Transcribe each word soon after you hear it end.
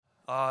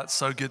It's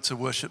so good to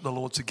worship the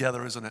Lord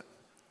together, isn't it?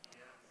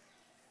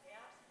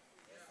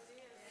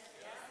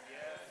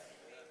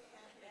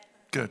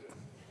 Good.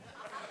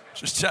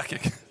 Just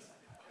checking.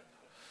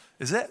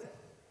 Is it?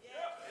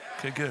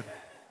 Okay, good.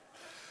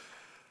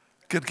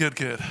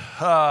 Good.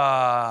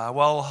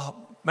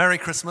 Well, Merry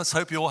Christmas.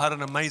 Hope you all had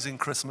an amazing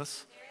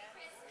Christmas.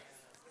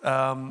 We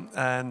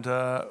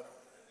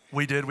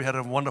did. We had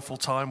a wonderful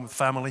time with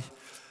family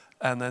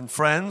and then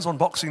friends on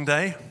Boxing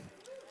Day.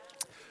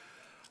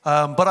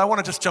 But I want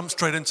to just jump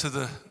straight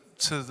into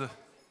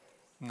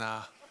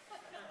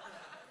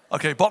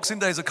Okay, Boxing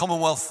Day is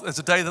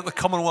a day that the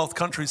Commonwealth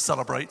countries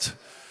celebrate.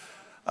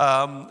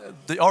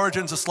 The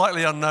origins are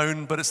slightly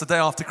unknown, but it's the day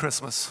after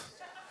Christmas.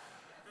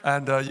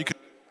 And you can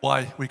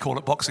why we call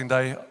it Boxing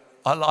Day.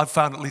 I've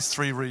found at least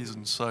 3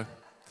 reasons,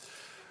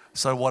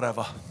 so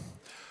whatever.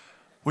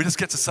 We just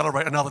get to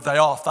celebrate another day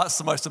off. That's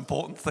the most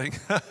important thing.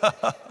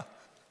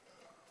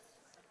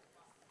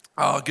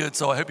 Oh, good.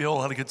 So I hope you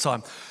all had a good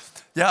time.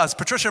 Yeah, as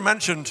Patricia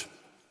mentioned,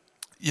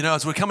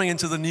 as we're coming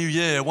into the new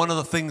year, one of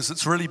the things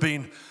that's really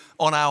been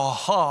on our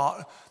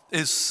heart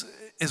is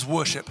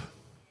worship.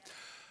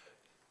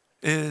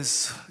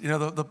 Jesus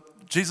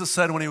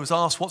said when he was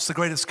asked, what's the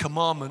greatest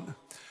commandment?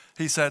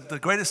 He said, the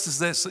greatest is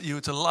this, that you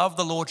are to love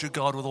the Lord your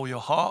God with all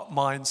your heart,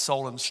 mind,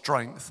 soul, and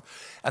strength.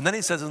 And then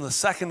he says, and the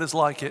second is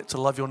like it, to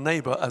love your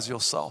neighbor as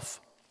yourself.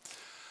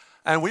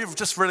 And we've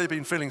just really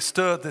been feeling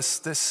stirred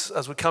this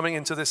as we're coming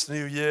into this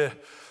new year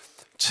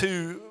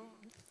to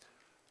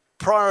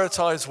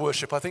prioritize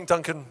worship. I think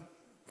Duncan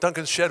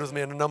shared with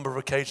me on a number of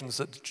occasions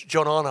that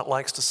John Arnott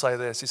likes to say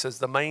this. He says,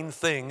 the main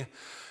thing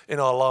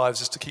in our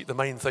lives is to keep the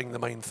main thing the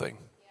main thing.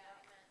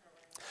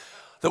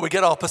 That we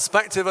get our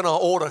perspective and our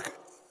order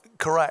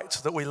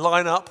correct, that we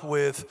line up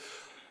with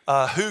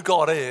who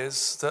God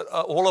is, that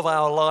all of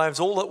our lives,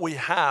 all that we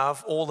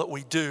have, all that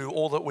we do,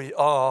 all that we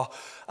are,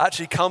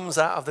 actually comes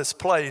out of this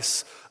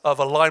place of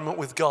alignment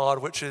with God,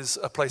 which is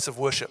a place of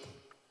worship.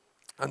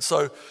 And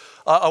so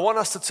I want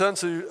us to turn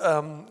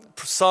to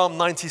Psalm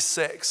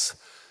 96.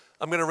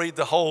 I'm going to read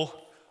the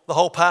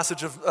whole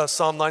passage of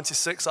Psalm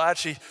 96. I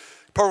actually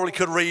probably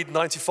could read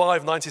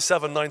 95,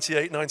 97,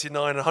 98,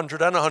 99,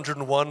 100, and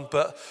 101,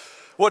 but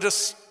we'll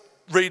just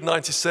read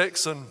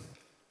 96 and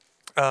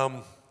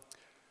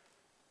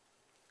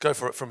go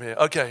for it from here.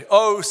 Okay.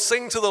 Oh,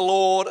 sing to the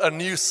Lord a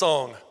new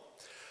song.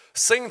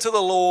 Sing to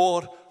the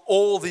Lord,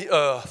 all the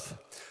earth.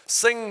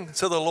 Sing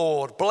to the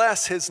Lord,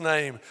 bless his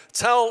name.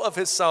 Tell of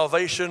his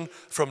salvation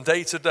from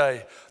day to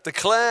day.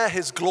 Declare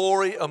his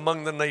glory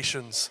among the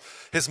nations,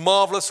 his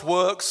marvelous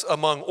works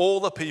among all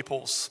the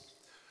peoples.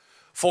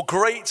 For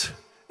great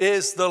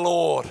is the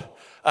Lord,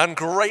 and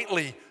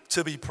greatly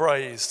to be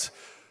praised.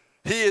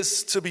 He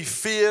is to be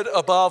feared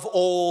above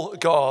all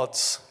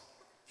gods.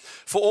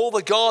 For all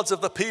the gods of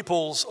the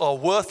peoples are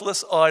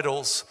worthless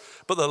idols,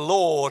 but the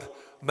Lord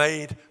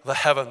made the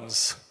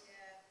heavens.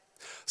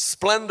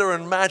 Splendor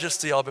and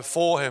majesty are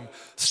before him.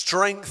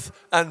 Strength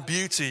and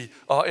beauty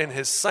are in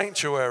his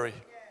sanctuary.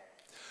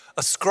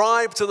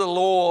 Ascribe to the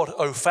Lord,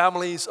 O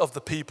families of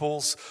the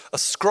peoples.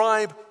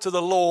 Ascribe to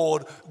the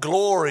Lord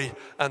glory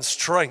and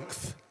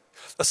strength.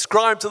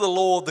 Ascribe to the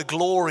Lord the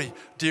glory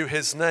due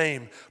his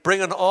name.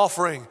 Bring an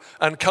offering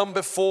and come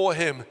before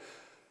him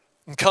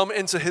and come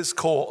into his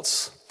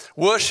courts.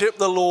 Worship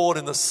the Lord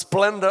in the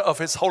splendor of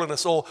his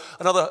holiness. Or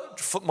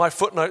my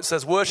footnote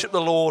says, worship the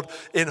Lord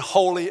in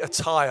holy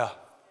attire.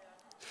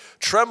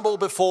 Tremble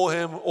before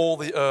him, all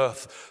the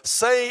earth.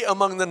 Say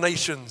among the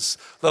nations,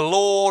 the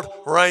Lord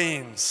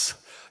reigns.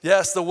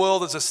 Yes, the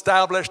world is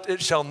established.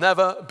 It shall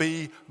never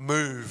be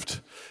moved.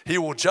 He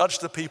will judge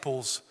the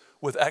peoples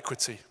with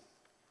equity.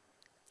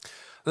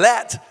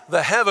 Let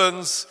the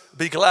heavens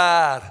be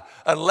glad,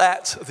 and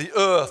let the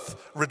earth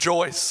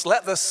rejoice.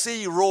 Let the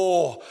sea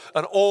roar,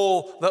 and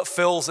all that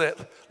fills it.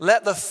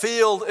 Let the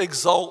field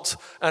exult,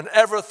 and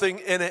everything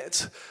in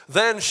it.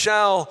 Then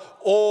shall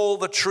all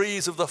the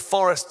trees of the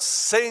forest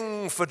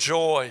sing for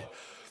joy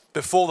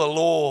before the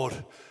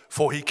Lord,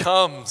 for he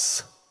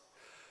comes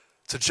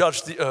to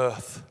judge the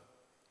earth.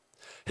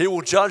 He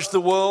will judge the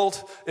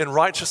world in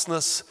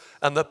righteousness,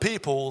 and the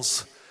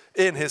peoples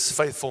in his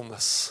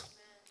faithfulness.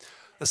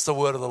 It's the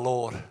word of the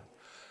Lord.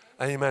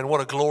 Amen.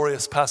 What a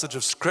glorious passage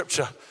of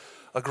scripture,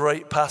 a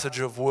great passage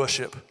of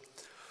worship.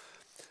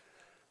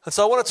 And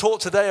so I want to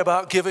talk today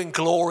about giving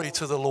glory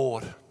to the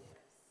Lord.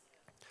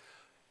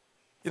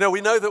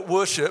 We know that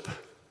worship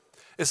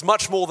is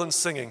much more than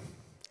singing.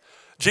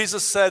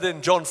 Jesus said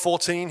in John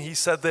 14, he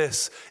said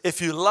this, if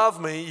you love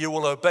me, you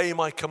will obey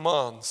my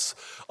commands.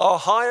 Our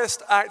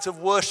highest act of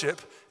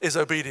worship is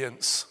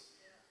obedience.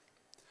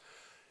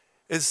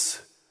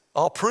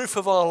 Our proof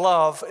of our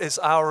love is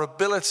our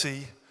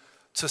ability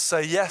to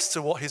say yes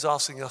to what he's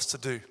asking us to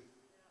do.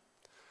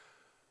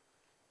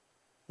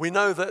 We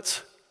know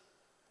that,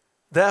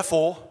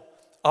 therefore,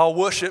 our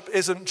worship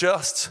isn't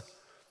just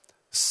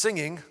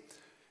singing,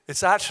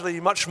 it's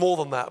actually much more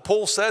than that.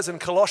 Paul says in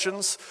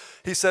Colossians,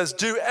 he says,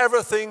 do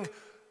everything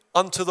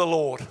unto the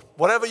Lord.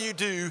 Whatever you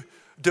do,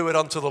 do it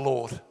unto the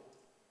Lord.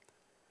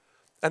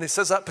 And he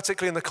says that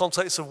particularly in the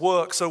context of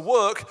work. So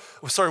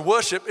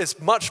worship is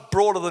much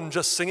broader than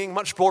just singing,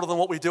 much broader than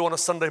what we do on a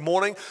Sunday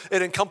morning.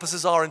 It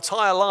encompasses our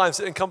entire lives.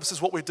 It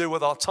encompasses what we do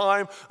with our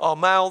time, our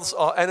mouths,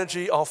 our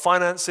energy, our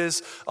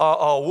finances,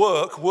 our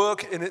work.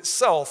 Work in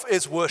itself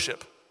is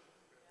worship.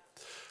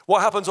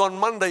 What happens on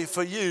Monday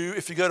for you,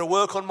 if you go to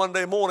work on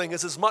Monday morning,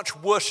 is as much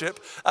worship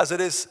as it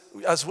is,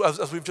 as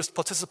we've just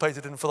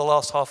participated in for the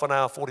last half an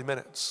hour, 40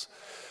 minutes.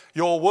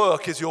 Your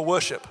work is your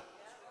worship,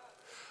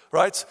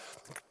 right?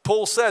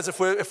 Paul says if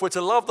we're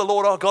to love the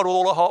Lord our God with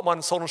all our heart, mind,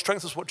 and soul, and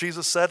strength, is what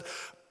Jesus said.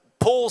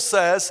 Paul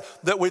says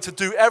that we're to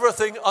do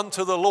everything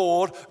unto the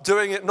Lord,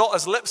 doing it not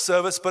as lip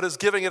service, but as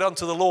giving it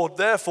unto the Lord.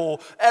 Therefore,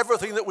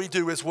 everything that we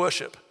do is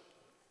worship.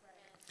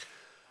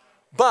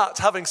 But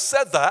having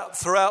said that,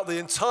 throughout the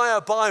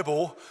entire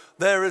Bible,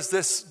 there is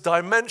this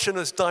dimension,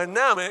 this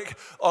dynamic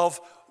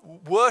of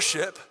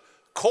worship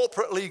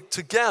corporately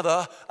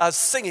together as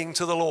singing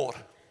to the Lord.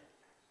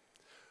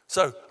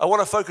 So I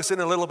want to focus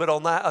in a little bit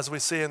on that as we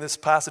see in this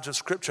passage of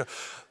Scripture.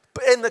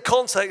 But in the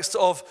context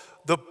of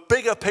the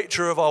bigger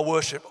picture of our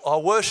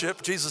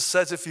worship, Jesus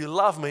says, if you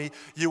love me,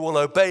 you will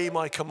obey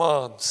my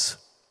commands.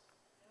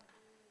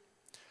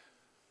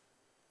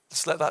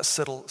 Just let that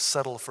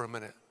settle for a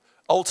minute.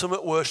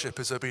 Ultimate worship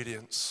is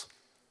obedience.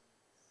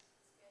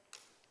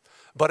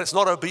 But it's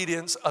not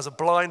obedience as a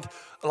blind,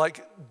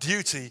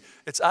 duty.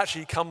 It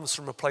actually comes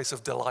from a place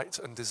of delight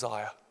and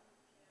desire.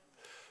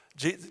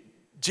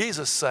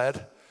 Jesus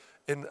said,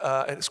 and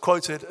it's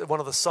quoted in one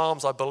of the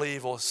Psalms, I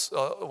believe, or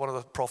one of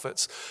the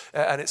prophets,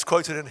 and it's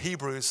quoted in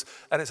Hebrews,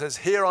 and it says,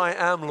 "Here I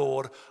am,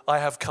 Lord, I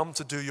have come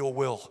to do your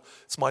will.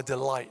 It's my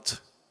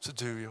delight to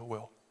do your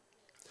will."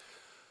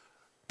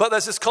 But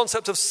there's this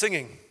concept of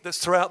singing that's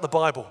throughout the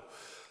Bible.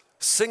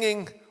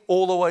 Singing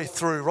all the way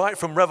through, right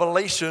from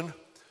Revelation,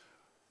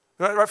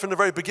 right from the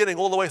very beginning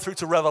all the way through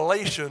to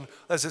Revelation,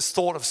 there's this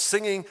thought of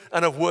singing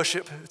and of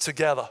worship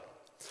together.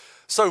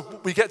 So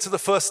we get to the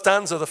first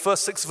stanza, the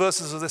first 6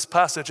 verses of this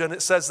passage, and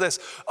it says this: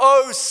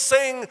 "Oh,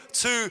 sing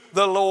to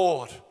the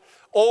Lord,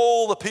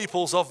 all the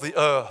peoples of the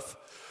earth.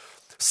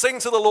 Sing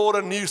to the Lord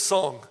a new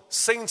song.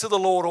 Sing to the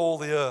Lord, all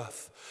the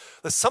earth."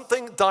 There's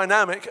something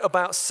dynamic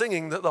about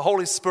singing that the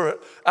Holy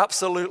Spirit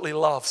absolutely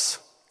loves.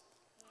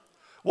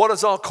 What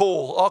is our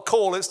call? Our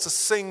call is to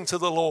sing to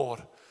the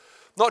Lord.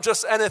 Not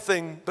just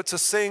anything, but to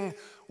sing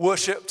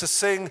worship, to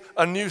sing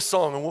a new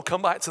song. And we'll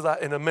come back to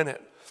that in a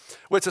minute.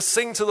 We're to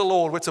sing to the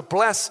Lord. We're to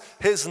bless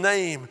his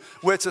name.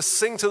 We're to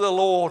sing to the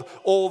Lord,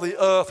 all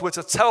the earth. We're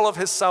to tell of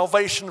his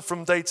salvation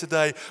from day to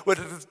day.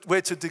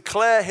 We're to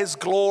declare his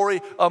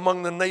glory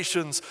among the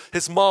nations,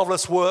 his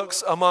marvelous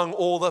works among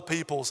all the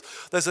peoples.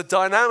 There's a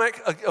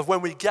dynamic of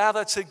when we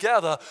gather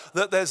together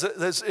that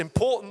there's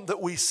important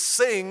that we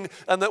sing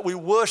and that we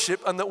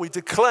worship and that we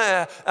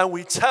declare and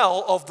we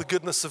tell of the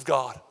goodness of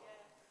God.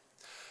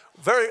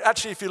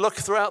 Actually, if you look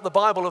throughout the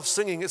Bible of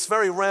singing, it's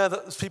very rare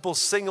that people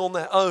sing on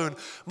their own.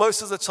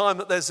 Most of the time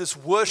that there's this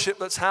worship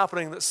that's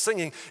happening, that's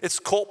singing, it's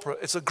corporate.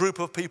 It's a group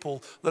of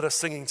people that are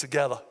singing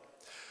together.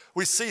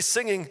 We see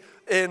singing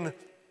in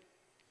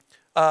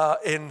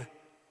heaven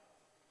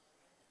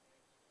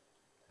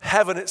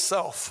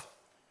itself.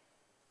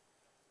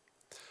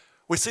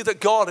 We see that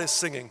God is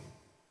singing.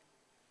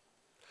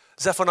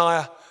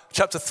 Zephaniah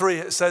chapter 3,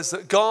 it says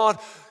that God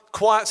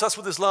quiets us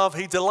with his love.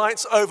 He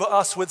delights over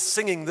us with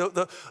singing.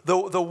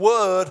 The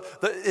word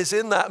that is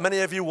in that, many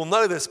of you will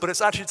know this, but it's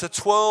actually to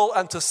twirl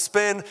and to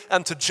spin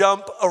and to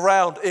jump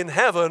around. In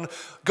heaven,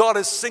 God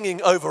is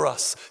singing over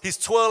us. He's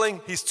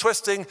twirling, he's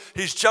twisting,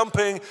 he's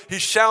jumping,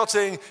 he's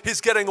shouting, he's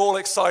getting all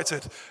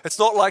excited. It's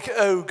not like,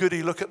 oh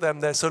goody, look at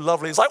them, they're so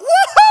lovely. It's like,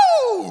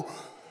 woohoo!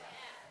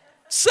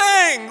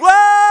 Sing,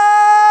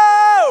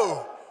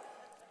 whoa!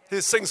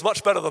 He sings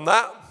much better than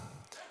that,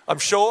 I'm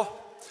sure.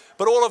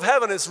 But all of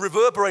heaven is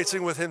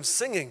reverberating with him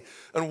singing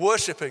and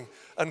worshiping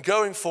and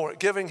going for it,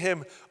 giving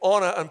him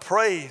honor and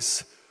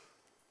praise.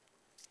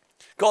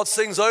 God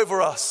sings over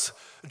us.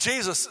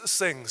 Jesus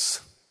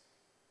sings.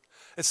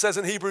 It says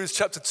in Hebrews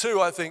chapter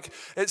 2, I think,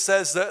 it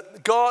says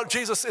that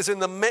Jesus is in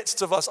the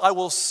midst of us. I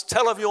will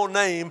tell of your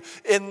name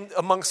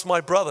amongst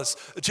my brothers.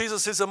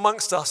 Jesus is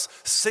amongst us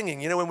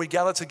singing. You know, when we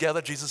gather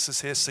together, Jesus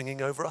is here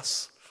singing over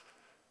us.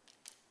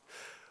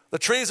 The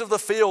trees of the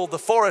field, the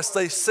forest,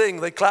 they sing,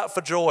 they clap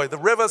for joy. The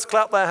rivers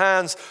clap their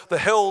hands, the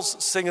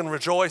hills sing and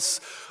rejoice.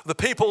 The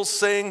people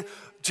sing.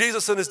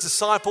 Jesus and his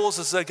disciples,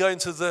 as they're going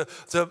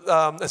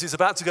as he's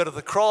about to go to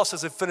the cross,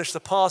 as they've finished the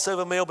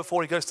Passover meal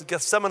before he goes to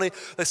Gethsemane,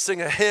 they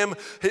sing a hymn.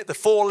 The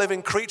 4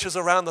 living creatures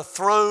around the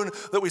throne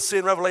that we see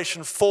in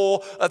Revelation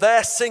 4,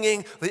 they're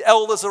singing. The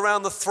elders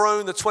around the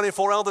throne, the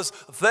 24 elders,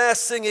 they're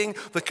singing.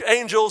 The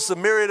angels, the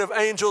myriad of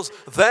angels,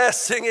 they're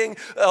singing.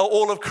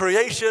 All of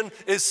creation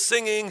is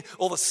singing.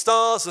 All the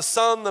stars, the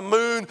sun, the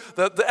moon,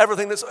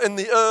 everything that's in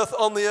the earth,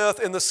 on the earth,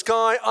 in the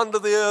sky, under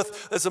the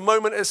earth. There's a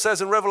moment, it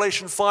says in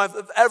Revelation 5,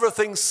 that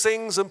everything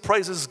sings and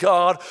praises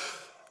God.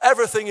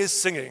 Everything is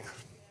singing.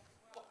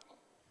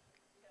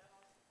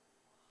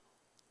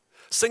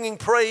 Singing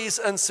praise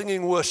and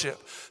singing worship,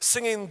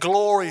 singing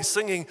glory,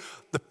 singing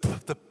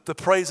the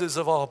praises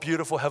of our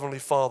beautiful Heavenly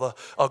Father,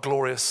 our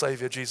glorious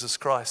Savior, Jesus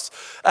Christ.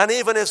 And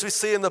even as we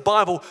see in the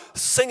Bible,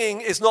 singing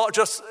is not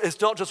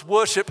just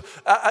worship.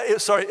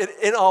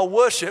 In our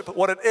worship,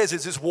 what it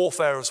is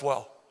warfare as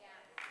well.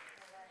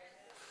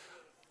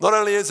 Not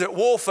only is it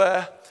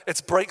warfare, it's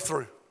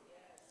breakthrough.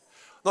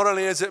 Not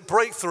only is it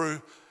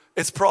breakthrough,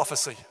 it's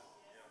prophecy.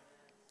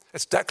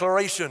 It's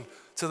declaration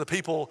to the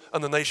people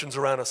and the nations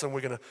around us, and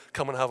we're going to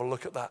come and have a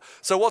look at that.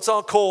 So what's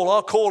our call?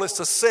 Our call is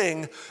to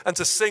sing and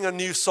to sing a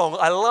new song.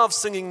 I love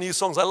singing new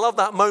songs. I love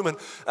that moment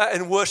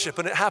in worship,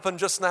 and it happened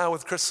just now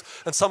with Chris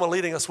and Summer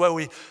leading us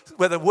where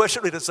the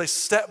worship leaders, they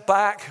step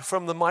back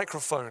from the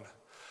microphone.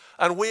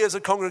 And we as a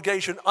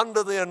congregation,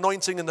 under the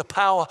anointing and the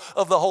power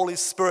of the Holy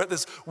Spirit,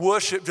 this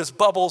worship just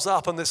bubbles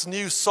up and this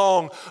new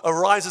song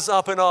arises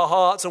up in our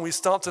hearts, and we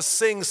start to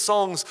sing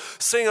songs,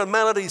 sing a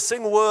melody,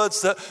 sing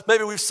words that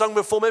maybe we've sung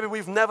before, maybe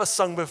we've never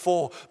sung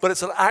before, but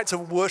it's an act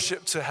of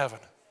worship to heaven.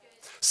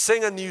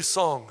 Sing a new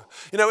song.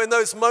 You know, in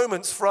those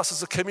moments for us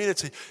as a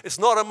community, it's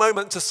not a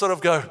moment to sort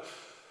of go,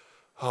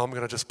 oh, I'm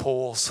going to just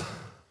pause.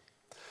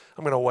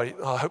 I'm going to wait.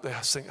 Oh, I hope they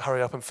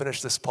hurry up and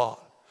finish this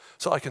part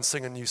so I can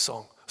sing a new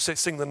song.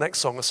 Sing the next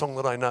song, a song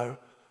that I know.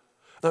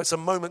 No, it's a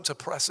moment to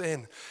press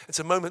in. It's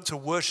a moment to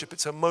worship.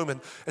 It's a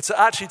moment. It's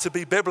actually to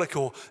be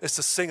biblical. It's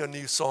to sing a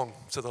new song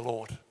to the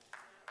Lord.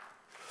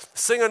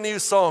 Sing a new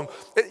song.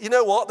 You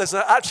know what?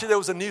 There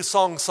was a new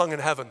song sung in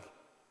heaven.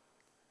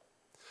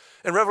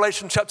 In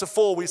Revelation chapter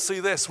 4, we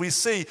see this. We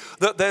see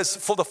that the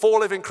 4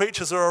 living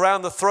creatures are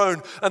around the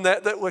throne, and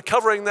that we're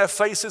covering their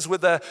faces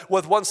with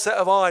one set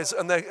of eyes,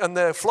 and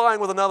they're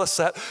flying with another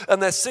set,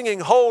 and they're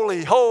singing,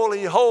 "Holy,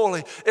 holy,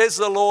 holy is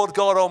the Lord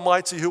God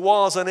Almighty, who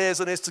was and is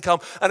to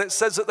come." And it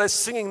says that they're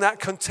singing that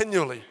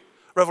continually.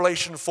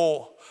 Revelation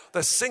 4.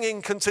 They're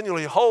singing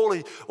continually.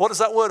 Holy. What does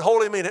that word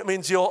holy mean? It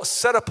means you're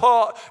set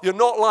apart. You're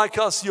not like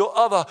us. You're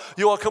other.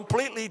 You are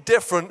completely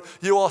different.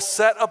 You are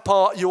set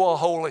apart. You are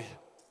holy.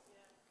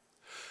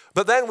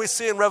 But then we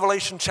see in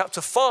Revelation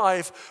chapter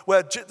 5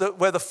 where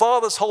the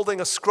Father's holding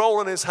a scroll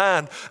in his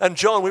hand, and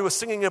John, we were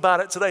singing about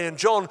it today, and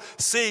John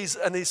sees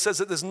and he says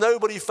that there's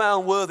nobody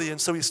found worthy, and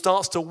so he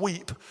starts to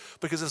weep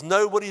because there's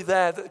nobody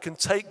there that can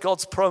take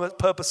God's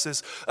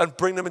purposes and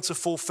bring them into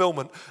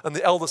fulfillment. And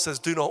the elder says,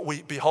 "Do not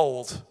weep,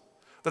 behold,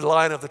 the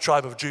Lion of the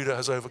tribe of Judah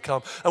has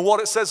overcome." And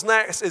what it says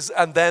next is,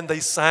 and then they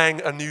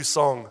sang a new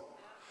song.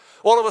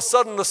 All of a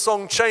sudden the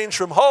song changed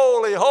from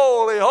holy,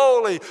 holy,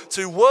 holy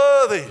to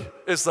worthy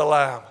is the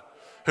Lamb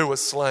who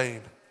was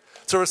slain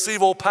to receive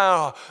all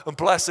power and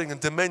blessing and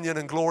dominion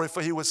and glory,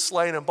 for he was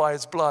slain, and by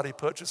his blood he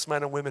purchased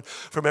men and women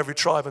from every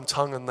tribe and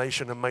tongue and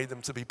nation and made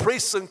them to be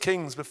priests and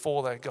kings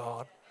before their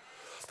God.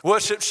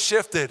 Worship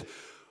shifted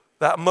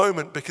that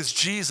moment because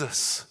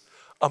Jesus,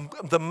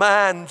 the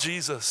man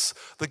Jesus,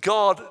 the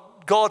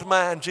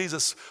God-man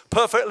Jesus,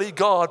 perfectly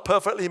God,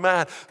 perfectly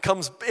man,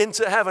 comes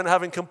into heaven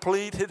having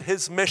completed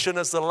his mission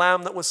as the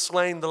Lamb that was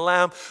slain, the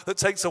Lamb that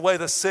takes away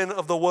the sin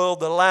of the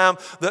world, the Lamb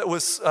that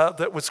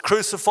was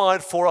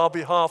crucified for our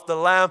behalf, the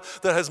Lamb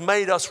that has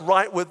made us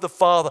right with the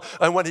Father.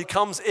 And when he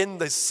comes in,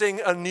 they sing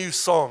a new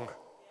song.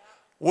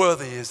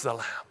 Worthy is the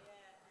Lamb.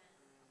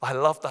 I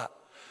love that.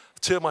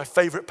 2 of my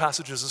favorite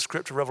passages of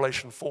Scripture,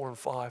 Revelation 4 and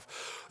 5.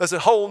 There's a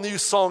whole new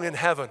song in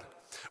heaven.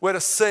 We're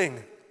to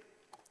sing.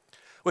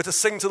 We're to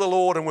sing to the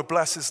Lord and we'll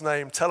bless his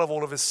name, tell of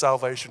all of his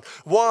salvation.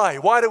 Why?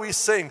 Why do we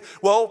sing?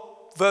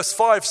 Well, verse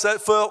 4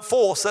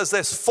 says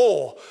this,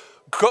 "For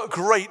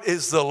great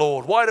is the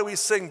Lord." Why do we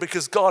sing?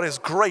 Because God is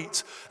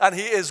great and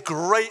he is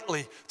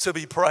greatly to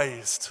be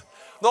praised.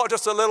 Not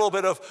just a little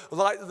bit of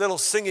little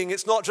singing.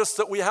 It's not just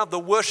that we have the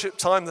worship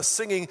time, the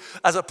singing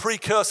as a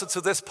precursor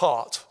to this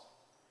part.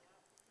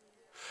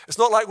 It's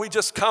not like we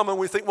just come and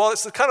we think, well,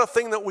 it's the kind of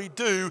thing that we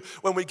do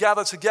when we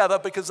gather together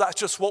because that's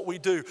just what we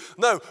do.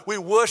 No, we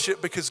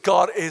worship because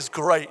God is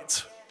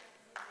great.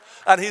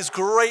 And he's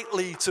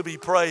greatly to be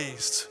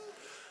praised.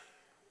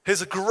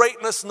 His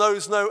greatness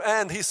knows no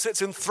end. He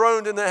sits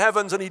enthroned in the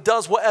heavens and he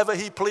does whatever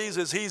he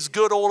pleases. He's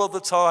good all of the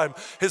time.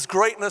 His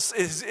greatness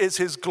is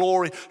his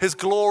glory. His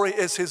glory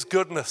is his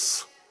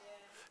goodness.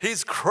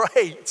 He's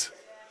great.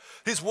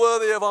 He's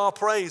worthy of our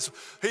praise.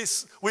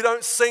 We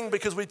don't sing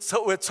because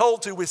we're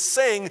told to. We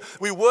sing,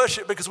 we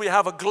worship because we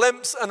have a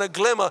glimpse and a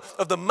glimmer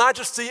of the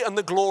majesty and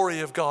the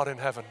glory of God in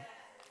heaven.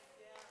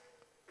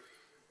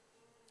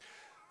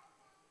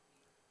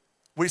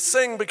 We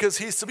sing because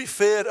he's to be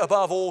feared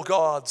above all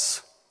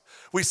gods.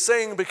 We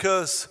sing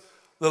because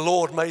the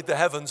Lord made the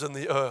heavens and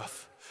the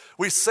earth.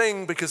 We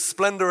sing because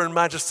splendor and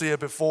majesty are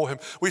before him.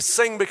 We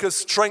sing because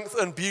strength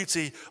and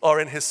beauty are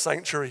in his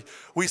sanctuary.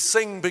 We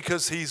sing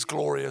because he's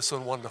glorious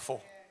and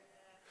wonderful.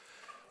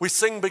 We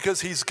sing because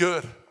he's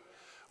good.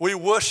 We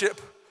worship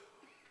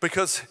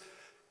because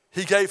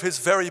he gave his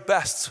very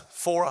best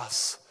for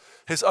us,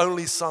 his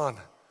only son.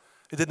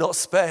 He did not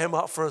spare him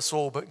up for us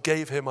all, but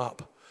gave him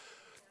up.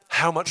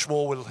 How much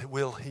more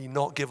will he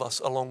not give us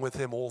along with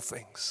him all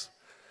things?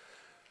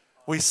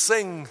 We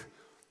sing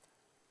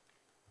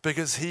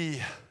because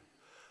he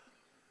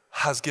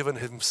has given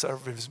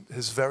himself,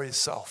 his very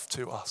self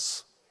to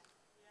us.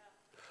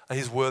 And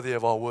he's worthy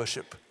of our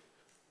worship.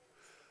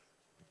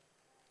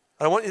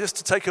 And I want you just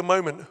to take a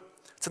moment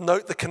to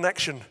note the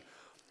connection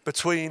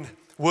between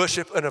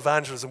worship and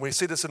evangelism. We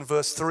see this in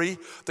verse 3,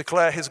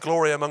 declare his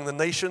glory among the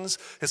nations,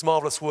 his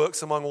marvelous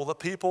works among all the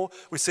people.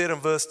 We see it in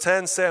verse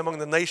 10, say among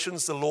the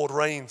nations, the Lord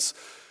reigns.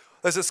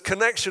 There's this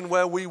connection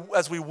where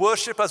as we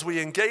worship, as we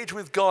engage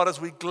with God,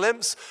 as we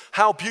glimpse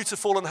how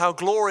beautiful and how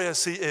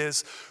glorious he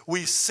is,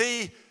 we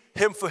see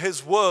him for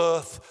his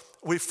worth.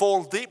 We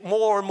fall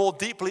more and more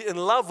deeply in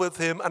love with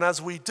him, and as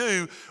we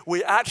do,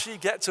 we actually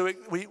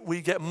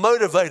we get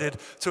motivated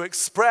to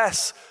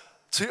express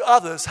to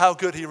others how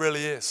good he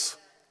really is.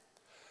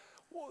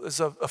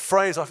 There's a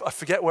phrase, I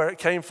forget where it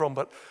came from,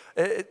 but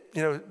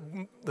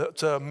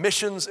that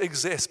missions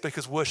exist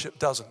because worship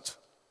doesn't.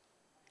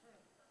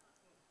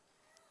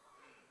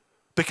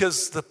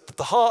 Because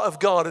the heart of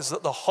God is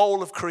that the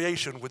whole of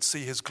creation would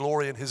see his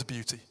glory and his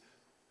beauty.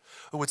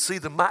 And would see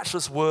the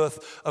matchless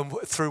worth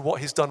through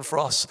what he's done for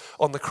us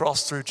on the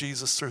cross through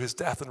Jesus, through his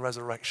death and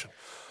resurrection.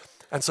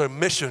 And so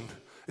mission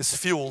is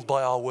fueled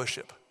by our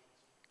worship.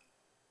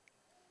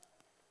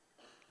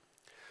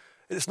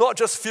 It's not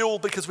just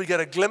fueled because we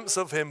get a glimpse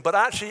of him, but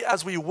actually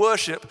as we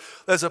worship,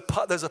 there's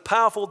a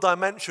powerful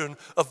dimension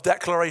of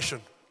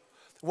declaration.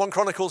 1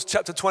 Chronicles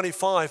chapter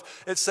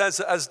 25, it says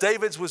that as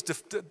David was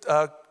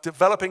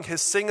developing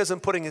his singers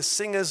and putting his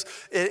singers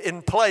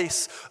in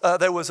place,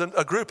 there was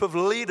a group of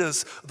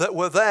leaders that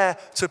were there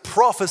to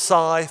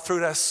prophesy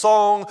through their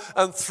song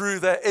and through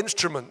their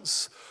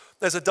instruments.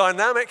 There's a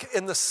dynamic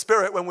in the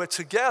spirit when we're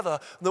together,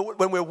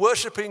 when we're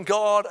worshiping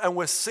God and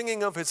we're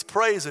singing of his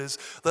praises,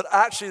 that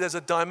actually there's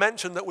a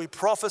dimension that we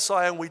prophesy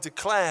and we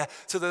declare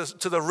to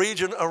the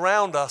region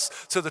around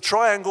us, to the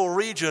triangle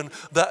region,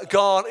 that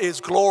God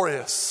is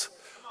glorious.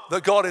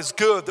 That God is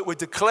good, that we're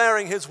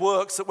declaring his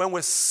works, that when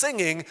we're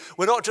singing,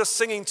 we're not just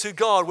singing to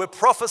God, we're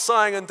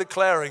prophesying and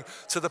declaring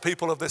to the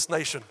people of this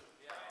nation.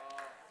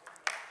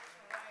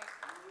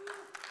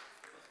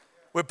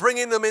 We're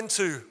bringing them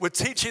we're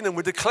teaching them,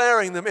 we're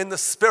declaring them in the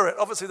spirit.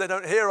 Obviously they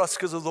don't hear us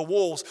because of the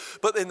walls,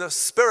 but in the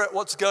spirit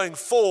what's going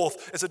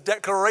forth is a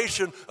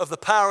declaration of the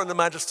power and the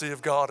majesty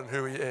of God and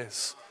who he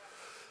is.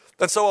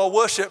 And so our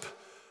worship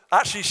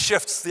actually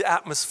shifts the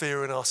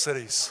atmosphere in our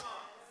cities.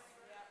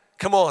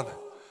 Come on.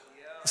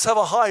 Let's have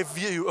a high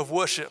view of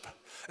worship.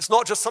 It's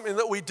not just something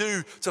that we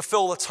do to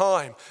fill the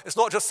time. It's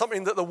not just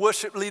something that the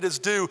worship leaders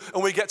do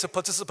and we get to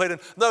participate in.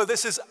 No,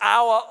 this is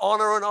our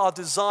honor and our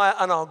desire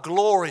and our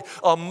glory,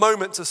 our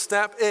moment to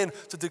step in,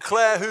 to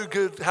declare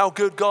how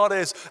good God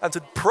is and to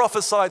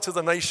prophesy to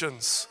the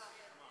nations.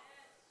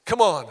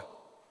 Come on.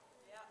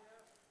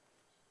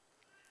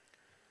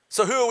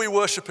 So who are we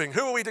worshiping?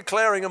 Who are we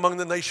declaring among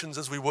the nations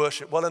as we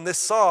worship? Well, in this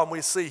psalm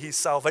we see he's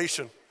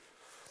salvation.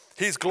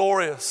 He's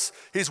glorious.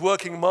 He's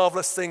working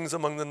marvelous things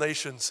among the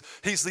nations.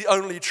 He's the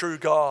only true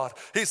God.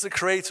 He's the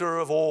creator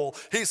of all.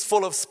 He's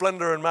full of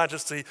splendor and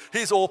majesty.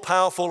 He's all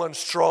powerful and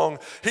strong.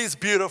 He's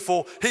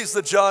beautiful. He's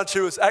the judge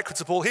who is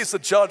equitable. He's the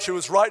judge who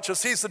is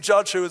righteous. He's the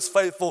judge who is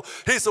faithful.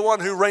 He's the one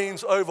who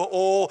reigns over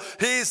all.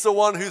 He's the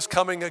one who's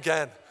coming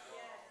again.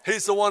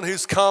 He's the one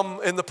who's come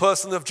in the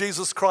person of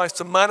Jesus Christ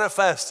to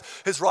manifest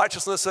his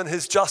righteousness and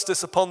his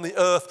justice upon the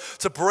earth,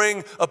 to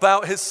bring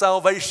about his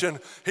salvation.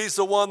 He's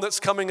the one that's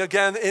coming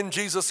again in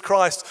Jesus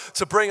Christ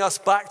to bring us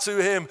back to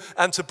him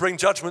and to bring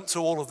judgment to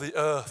all of the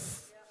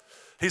earth.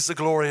 He's the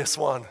glorious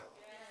one.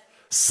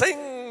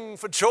 Sing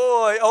for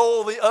joy,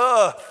 all the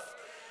earth.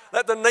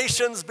 Let the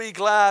nations be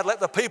glad. Let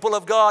the people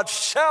of God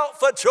shout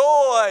for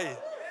joy.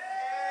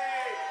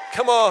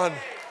 Come on.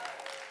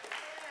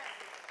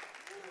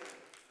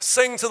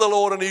 Sing to the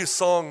Lord a new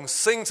song.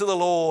 Sing to the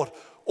Lord,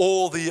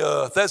 all the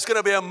earth. There's going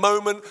to be a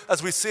moment,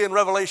 as we see in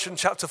Revelation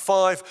chapter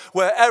 5,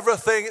 where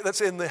everything that's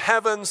in the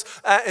heavens,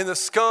 in the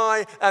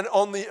sky, and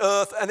on the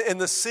earth, and in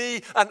the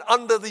sea, and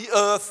under the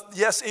earth,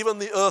 yes, even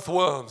the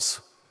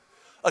earthworms,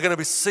 are going to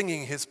be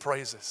singing his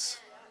praises.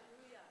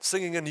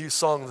 Singing a new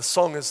song. The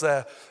song is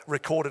there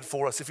recorded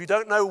for us. If you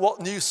don't know what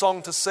new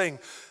song to sing,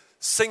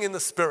 sing in the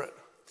Spirit.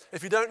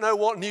 If you don't know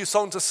what new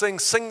song to sing,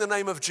 sing the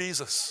name of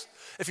Jesus.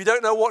 If you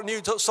don't know what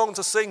new song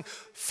to sing,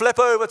 flip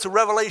over to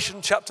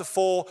Revelation chapter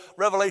 4,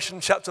 Revelation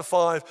chapter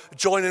 5.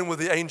 Join in with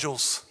the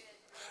angels.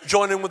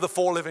 Join in with the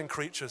 4 living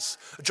creatures.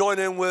 Join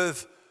in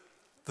with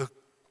the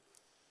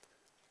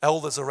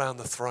elders around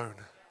the throne.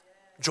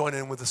 Join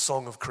in with the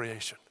song of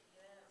creation.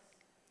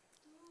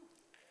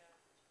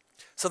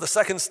 So the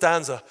second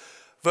stanza,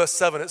 verse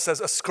 7, it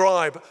says,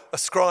 ascribe,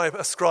 ascribe,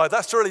 ascribe.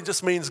 That really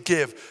just means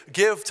give.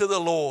 Give to the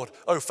Lord,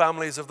 O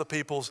families of the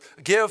peoples.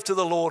 Give to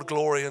the Lord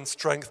glory and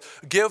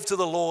strength. Give to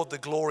the Lord the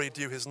glory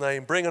due his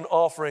name. Bring an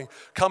offering.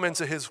 Come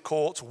into his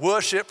courts.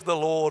 Worship the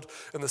Lord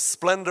in the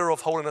splendor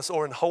of holiness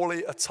or in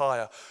holy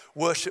attire.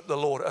 Worship the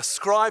Lord.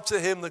 Ascribe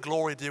to him the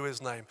glory due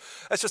his name.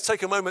 Let's just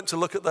take a moment to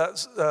look at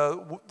that,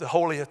 the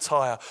holy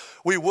attire.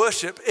 We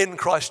worship in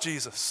Christ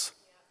Jesus.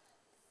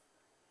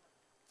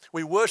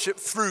 We worship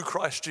through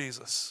Christ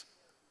Jesus.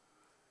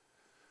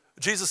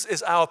 Jesus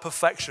is our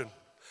perfection.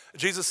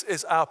 Jesus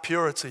is our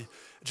purity.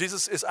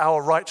 Jesus is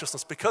our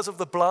righteousness. Because of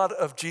the blood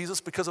of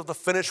Jesus, because of the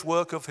finished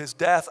work of his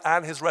death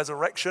and his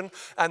resurrection,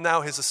 and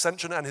now his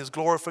ascension and his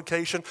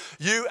glorification,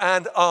 you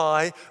and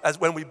I, as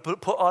when we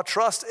put our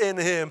trust in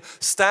him,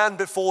 stand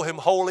before him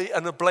holy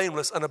and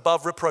blameless and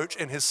above reproach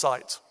in his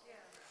sight.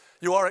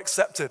 You are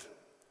accepted.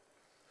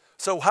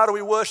 So how do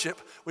we worship?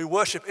 We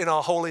worship in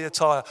our holy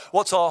attire.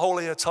 What's our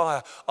holy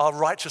attire? Our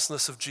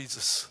righteousness of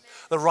Jesus.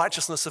 The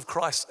righteousness of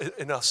Christ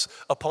in us,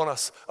 upon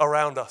us,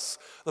 around us.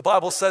 The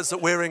Bible says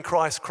that we're in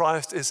Christ.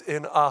 Christ is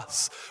in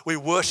us. We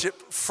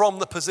worship from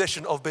the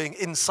position of being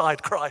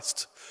inside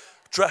Christ,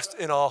 dressed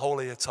in our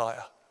holy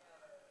attire.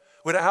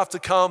 We don't have to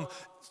come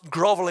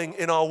groveling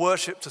in our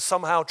worship to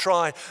somehow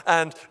try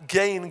and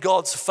gain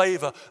God's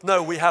favor.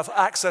 No, we have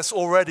access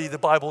already, the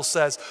Bible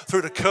says,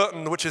 through the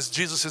curtain, which is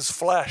Jesus'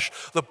 flesh,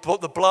 the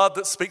blood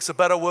that speaks a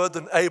better word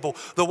than Abel,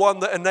 the one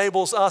that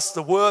enables us,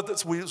 the word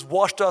that's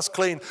washed us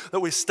clean, that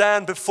we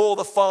stand before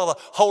the Father,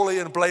 holy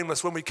and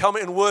blameless. When we come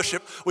in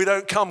worship, we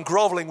don't come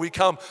groveling, we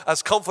come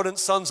as confident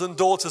sons and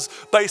daughters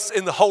based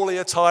in the holy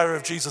attire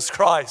of Jesus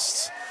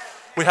Christ.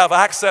 We have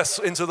access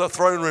into the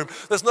throne room.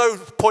 There's no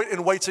point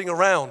in waiting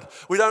around.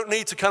 We don't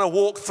need to kind of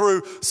walk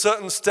through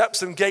certain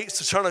steps and gates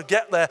to try to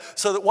get there,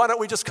 so that why don't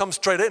we just come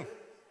straight in?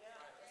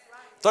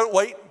 Don't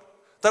wait.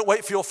 Don't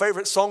wait for your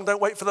favorite song.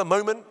 Don't wait for the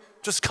moment.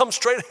 Just come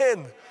straight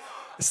in.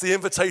 It's the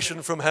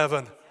invitation from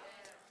heaven.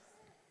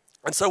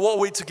 And so what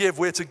are we to give?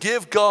 We're to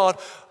give God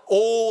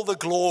all the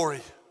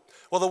glory.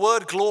 Well, the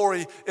word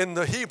glory in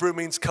the Hebrew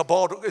means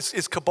kabod,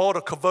 is kabod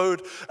or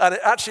kavod, and it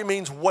actually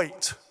means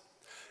weight.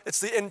 It's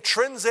the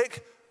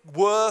intrinsic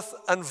worth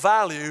and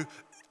value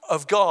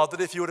of God, that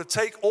if you were to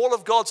take all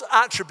of God's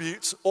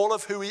attributes, all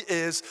of who he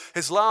is,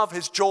 his love,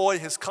 his joy,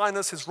 his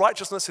kindness, his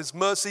righteousness, his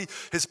mercy,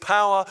 his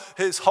power,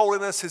 his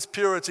holiness, his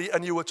purity,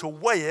 and you were to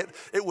weigh it,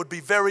 it would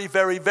be very,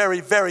 very, very,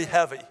 very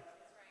heavy.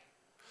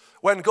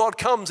 When God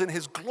comes in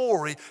his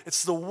glory,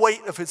 it's the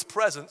weight of his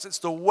presence. It's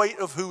the weight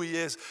of who he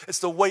is. It's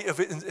the weight of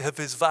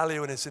his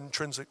value and his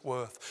intrinsic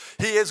worth.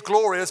 He is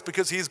glorious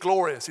because he's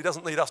glorious. He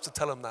doesn't need us to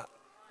tell him that.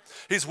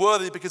 He's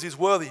worthy because he's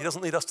worthy. He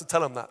doesn't need us to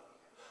tell him that.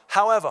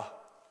 However,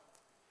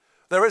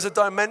 there is a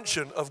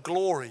dimension of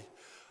glory,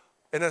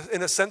 in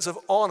a sense of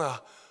honor,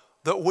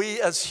 that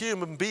we as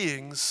human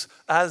beings,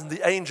 as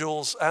the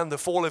angels and the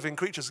four living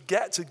creatures,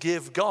 get to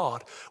give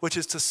God, which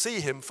is to see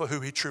him for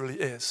who he truly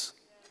is.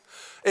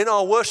 In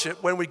our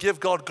worship, when we give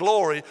God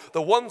glory,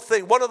 one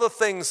of the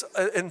things,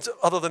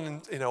 other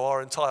than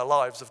our entire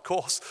lives, of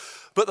course,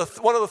 but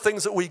one of the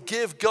things that we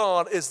give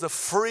God is the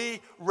free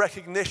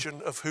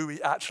recognition of who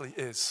he actually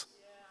is.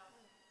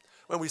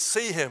 When we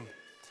see him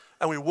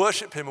and we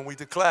worship him and we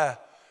declare,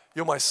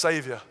 you're my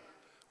Savior,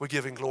 we're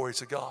giving glory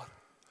to God.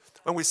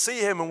 When we see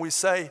him and we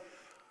say,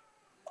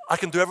 I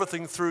can do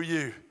everything through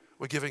you,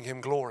 we're giving him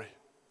glory.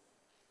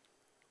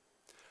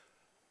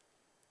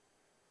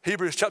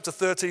 Hebrews chapter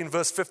 13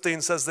 verse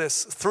 15 says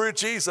this, through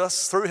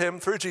Jesus,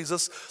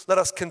 let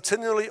us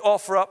continually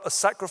offer up a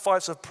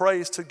sacrifice of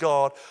praise to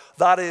God,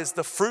 that is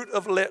the fruit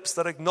of lips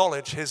that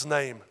acknowledge his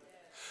name.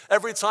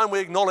 Every time we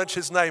acknowledge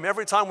his name,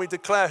 every time we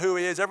declare who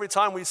he is, every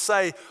time we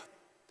say,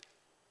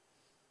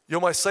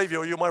 you're my Savior,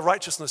 or you're my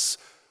righteousness,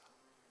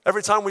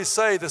 every time we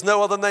say, there's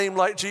no other name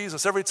like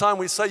Jesus, every time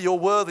we say, you're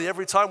worthy,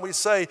 every time we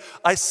say,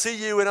 I see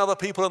you in other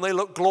people and they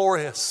look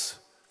glorious,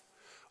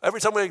 every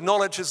time we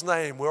acknowledge his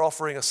name, we're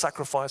offering a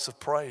sacrifice of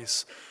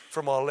praise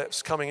from our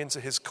lips, coming into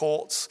his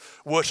courts,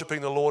 worshiping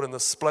the Lord in the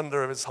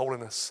splendor of his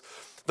holiness.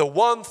 The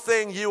one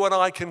thing you and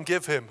I can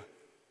give him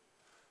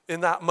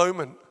in that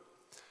moment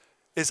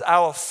is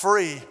our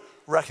free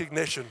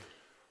recognition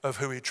of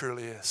who he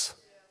truly is.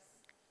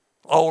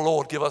 Oh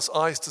Lord, give us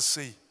eyes to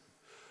see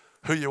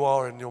who you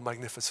are in your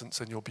magnificence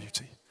and your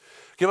beauty.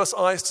 Give us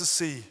eyes to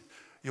see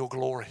your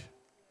glory.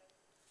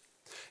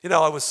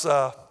 I was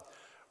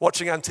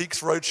watching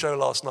Antiques Roadshow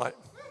last night.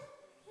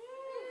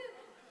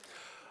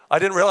 I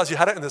didn't realize you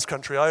had it in this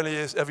country. I only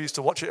ever used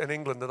to watch it in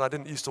England, and I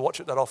didn't used to watch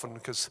it that often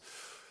because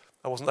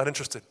I wasn't that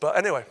interested. But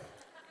anyway,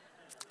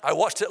 I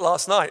watched it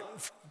last night.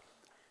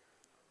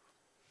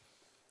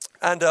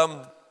 And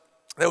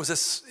there was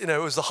this, it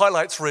was the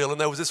highlights reel, and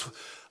there was this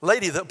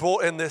lady that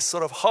brought in this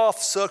sort of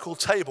half-circle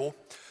table.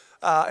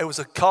 It was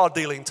a card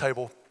dealing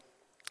table.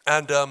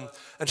 And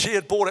she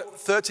had bought it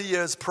 30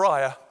 years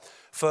prior.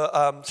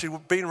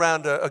 She'd been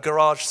around a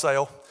garage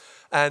sale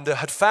and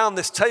had found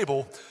this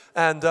table,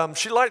 and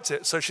she liked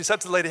it. So she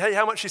said to the lady, hey,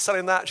 how much are you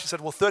selling that? She said,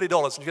 well,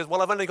 $30. And she goes,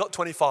 well, I've only got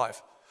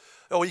 25.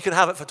 Oh, well, you can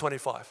have it for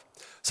 25.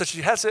 So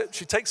she has it,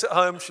 she takes it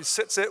home, she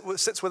sits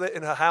with it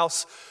in her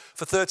house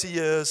for 30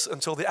 years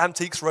until the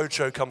Antiques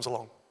Roadshow comes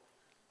along.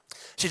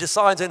 She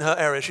decides in her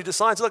area,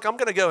 look, I'm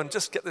going to go and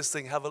just get this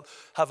thing, have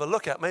a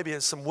look at. Maybe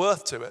there's some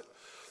worth to it.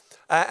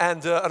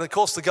 And of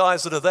course, the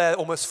guys that are there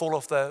almost fall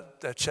off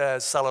their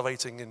chairs,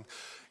 salivating,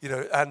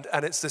 and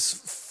it's this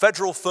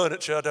Federal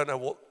Furniture. I don't know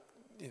what,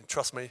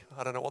 trust me,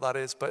 I don't know what that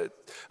is, but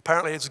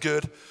apparently it's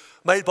good.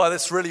 Made by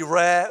this really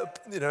rare,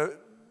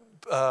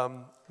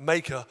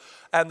 maker,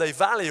 and they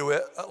value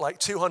it at like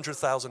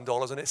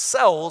 $200,000, and it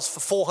sells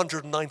for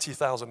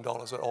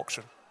 $490,000 at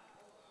auction.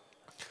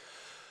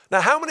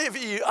 Now, how many of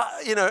you,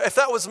 if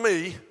that was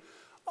me,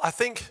 I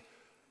think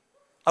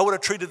I would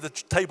have treated the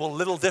table a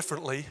little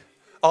differently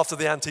after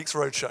the Antiques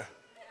Roadshow,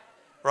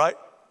 right?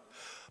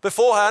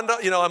 Beforehand,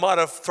 I might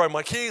have thrown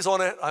my keys on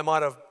it. I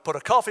might have put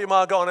a coffee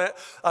mug on it.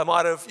 I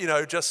might have,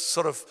 just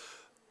sort of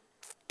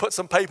put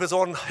some papers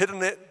on,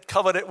 hidden it,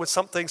 covered it with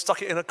something,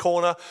 stuck it in a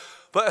corner.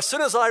 But as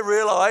soon as I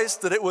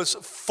realized that it was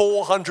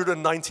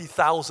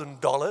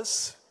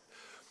 $490,000,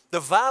 the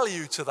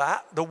value to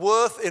that, the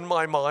worth in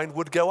my mind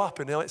would go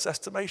up in its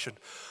estimation.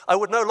 I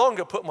would no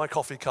longer put my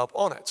coffee cup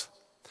on it.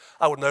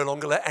 I would no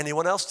longer let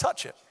anyone else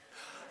touch it.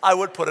 I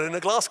would put it in a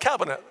glass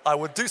cabinet. I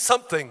would do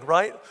something,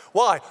 right?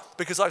 Why?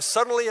 Because I've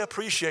suddenly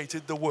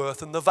appreciated the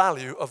worth and the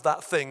value of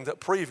that thing that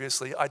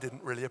previously I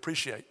didn't really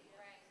appreciate.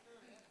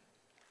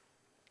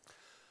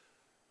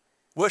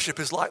 Worship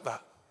is like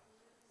that.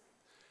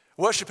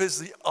 Worship is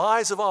the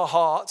eyes of our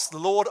hearts, the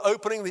Lord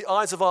opening the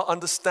eyes of our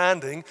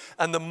understanding,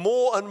 and the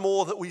more and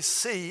more that we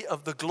see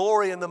of the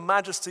glory and the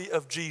majesty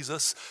of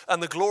Jesus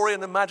and the glory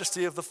and the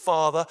majesty of the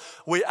Father,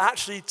 we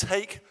actually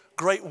take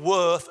great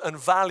worth and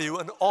value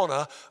and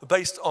honor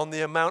based on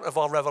the amount of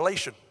our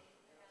revelation.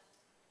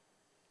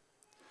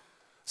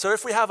 So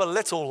if we have a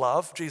little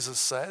love, Jesus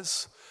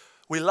says,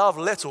 we love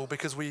little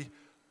because we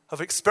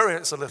have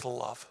experienced a little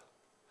love.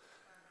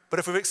 But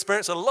if we've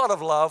experienced a lot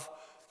of love,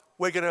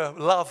 we're going to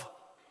love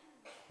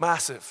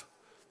massive.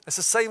 It's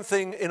the same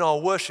thing in our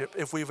worship.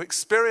 If we've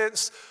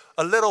experienced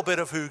a little bit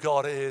of who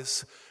God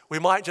is, we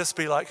might just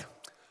be like,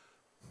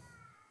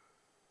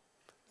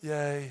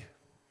 yay,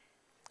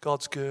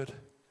 God's good.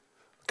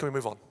 Can we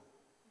move on?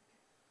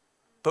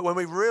 But when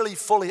we really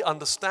fully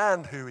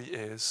understand who he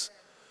is,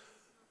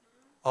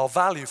 our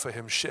value for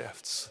him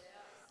shifts,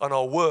 and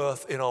our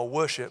worth in our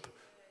worship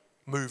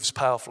moves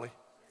powerfully.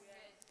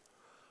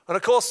 And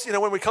of course,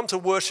 when we come to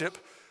worship,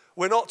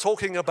 we're not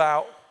talking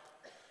about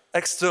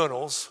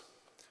externals.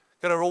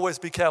 We've got to always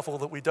be careful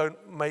that we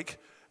don't make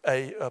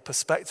a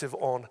perspective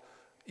on,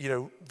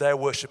 they're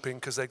worshiping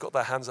because they've got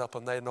their hands up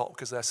and they're not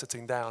because they're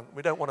sitting down.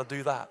 We don't want to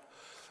do that.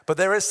 But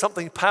there is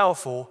something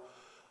powerful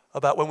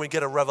about when we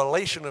get a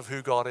revelation of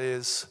who God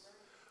is,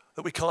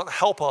 that we can't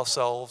help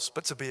ourselves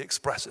but to be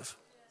expressive.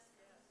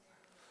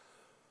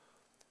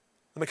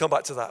 Let me come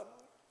back to that.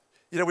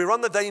 We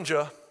run the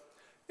danger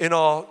in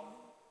our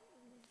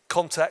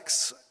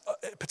contexts,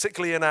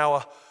 particularly in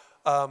our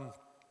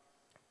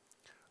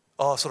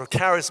sort of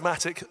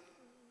charismatic,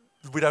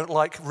 we don't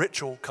like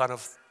ritual kind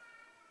of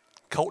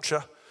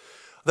culture,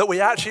 that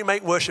we actually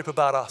make worship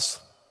about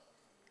us.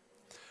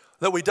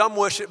 That we dumb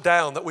worship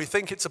down, that we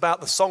think it's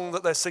about the song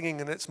that they're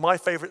singing and it's my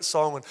favorite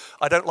song and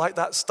I don't like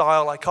that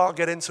style, I can't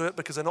get into it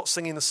because they're not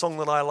singing the song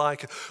that I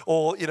like.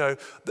 Or,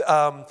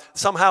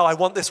 somehow I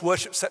want this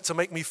worship set to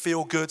make me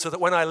feel good so that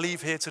when I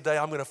leave here today,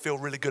 I'm going to feel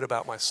really good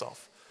about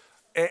myself.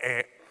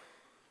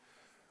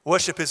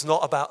 Worship is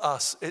not about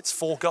us, it's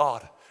for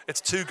God.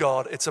 It's to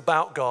God, it's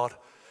about God.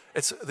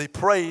 It's the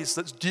praise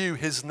that's due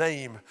his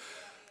name.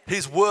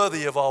 He's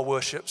worthy of our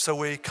worship, so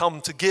we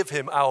come to give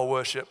him our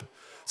worship.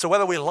 So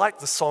whether we like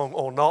the song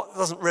or not, it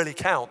doesn't really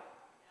count.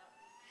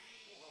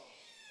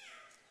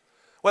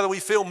 Whether we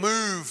feel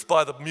moved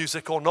by the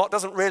music or not,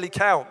 doesn't really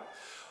count.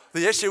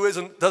 The issue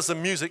isn't, does the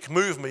music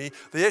move me?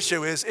 The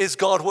issue is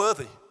God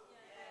worthy?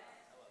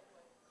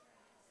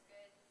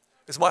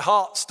 Is my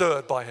heart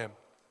stirred by him?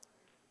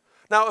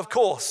 Now, of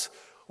course,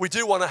 we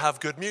do want to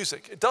have good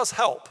music. It does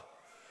help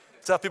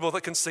to have people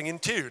that can sing in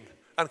tune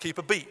and keep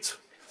a beat.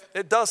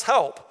 It does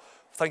help.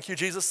 Thank you,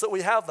 Jesus, that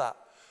we have that.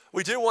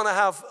 We do want to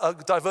have a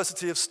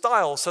diversity of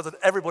styles so that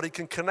everybody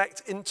can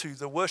connect into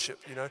the worship,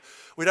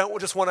 We don't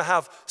just want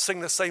to sing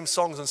the same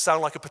songs and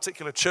sound like a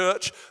particular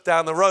church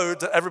down the road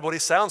that everybody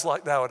sounds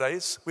like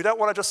nowadays. We don't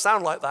want to just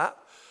sound like that.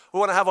 We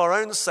want to have our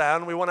own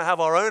sound. We want to have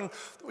our own,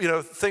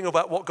 thing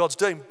about what God's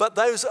doing. But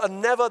those are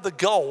never the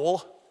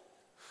goal.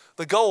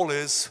 The goal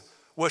is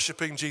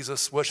worshiping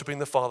Jesus, worshiping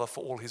the Father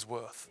for all he's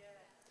worth.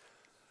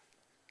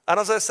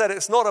 And as I said,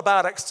 it's not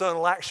about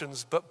external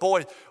actions, but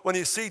boy, when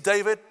you see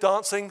David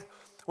dancing,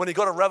 when he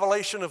got a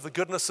revelation of the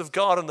goodness of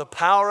God and the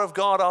power of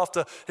God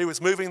after he was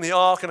moving the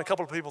ark, and a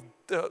couple of people,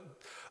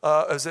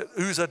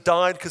 Uzzah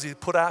died because he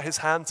put out his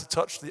hand to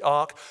touch the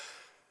ark.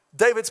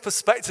 David's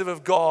perspective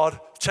of God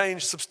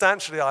changed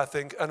substantially, I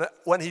think. And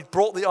when he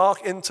brought the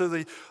ark into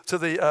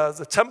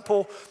the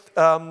temple,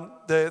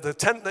 the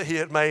tent that he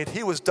had made,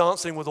 he was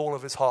dancing with all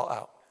of his heart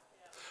out.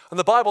 And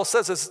the Bible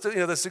says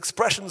there's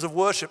expressions of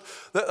worship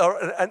that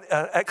are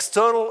an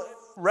external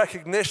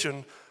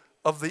recognition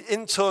of the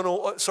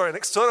an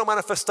external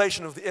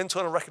manifestation of the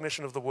internal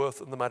recognition of the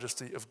worth and the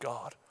majesty of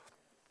God.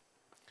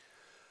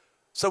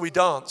 So we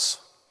dance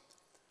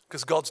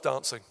because God's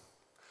dancing.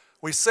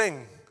 We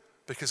sing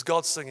because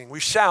God's singing. We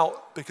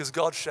shout because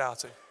God's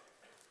shouting.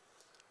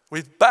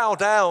 We bow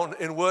down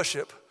in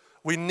worship.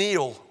 We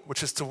kneel,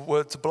 which is the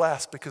word to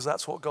bless, because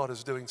that's what God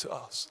is doing to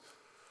us.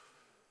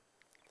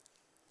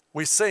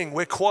 We sing,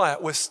 we're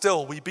quiet, we're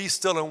still, we be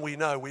still and we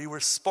know. We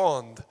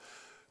respond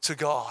to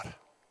God.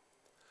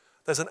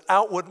 There's an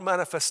outward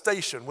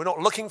manifestation. We're not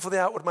looking for the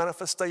outward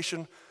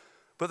manifestation,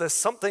 but there's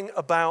something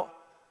about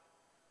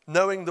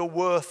knowing the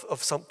worth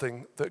of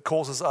something that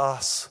causes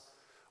us,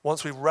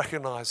 once we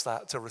recognize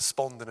that, to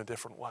respond in a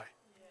different way.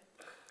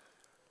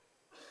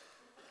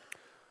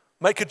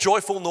 Make a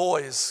joyful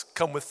noise,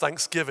 come with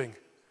thanksgiving.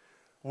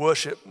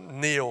 Worship,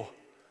 kneel.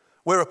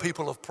 We're a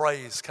people of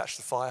praise, catch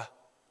the fire.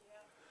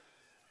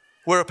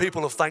 We're a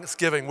people of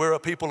thanksgiving. We're a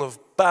people of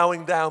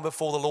bowing down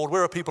before the Lord.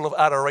 We're a people of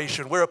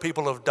adoration. We're a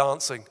people of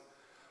dancing.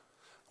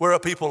 We're a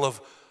people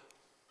of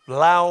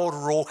loud,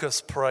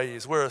 raucous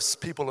praise. We're a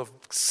people of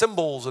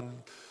cymbals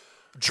and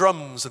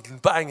drums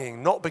and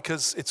banging, not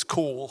because it's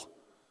cool,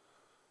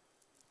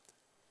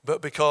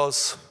 but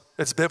because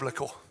it's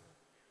biblical.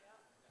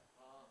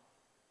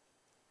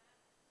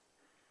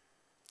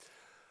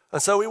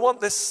 And so we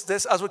want this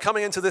as we're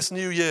coming into this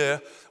new year,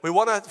 we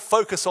want to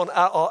focus on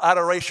our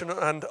adoration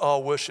and our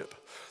worship.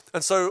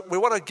 And so we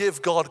want to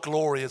give God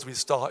glory as we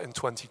start in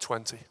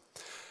 2020.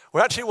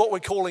 We're actually, what we're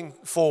calling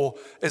for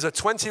is a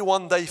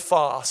 21-day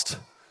fast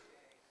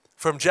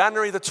from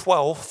January the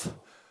 12th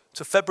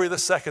to February the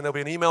 2nd. There'll be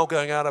an email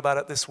going out about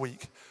it this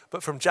week.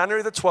 But from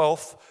January the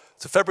 12th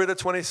to February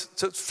the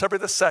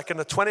 2nd,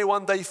 a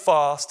 21-day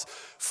fast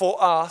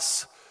for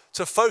us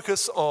to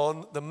focus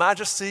on the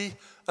majesty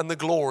and the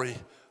glory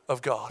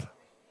of God.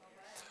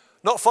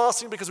 Not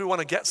fasting because we want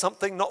to get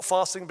something, not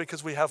fasting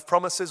because we have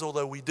promises,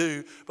 although we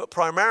do, but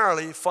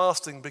primarily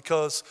fasting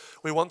because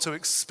we want to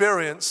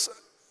experience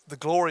the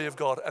glory of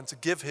God and to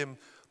give him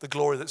the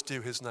glory that's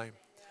due his name.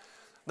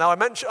 Now,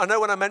 I know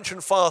when I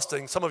mention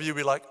fasting, some of you will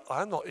be like,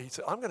 I'm not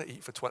eating. I'm going to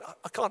eat for 20.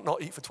 I can't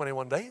not eat for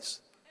 21 days.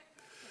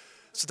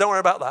 So don't worry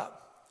about that.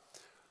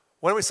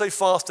 When we say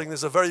fasting,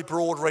 there's a very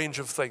broad range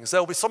of things. There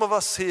will be some of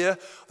us here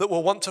that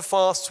will want to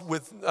fast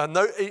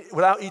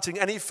without eating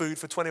any food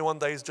for 21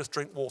 days, just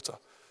drink water.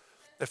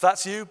 If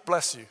that's you,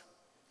 bless you.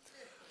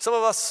 Some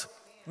of us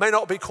may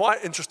not be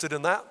quite interested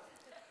in that.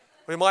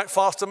 We might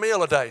fast a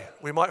meal a day.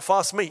 We might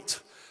fast meat.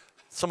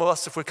 Some of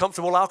us, if we're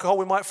comfortable with alcohol,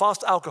 we might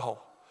fast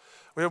alcohol.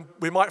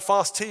 We might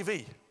fast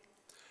TV.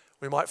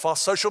 We might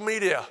fast social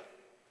media.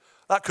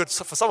 That could,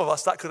 for some of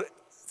us, that could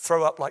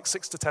throw up like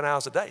 6 to 10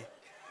 hours a day.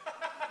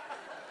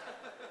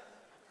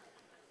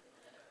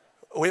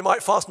 We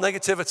might fast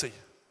negativity.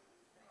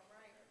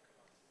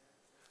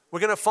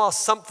 We're going to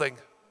fast something.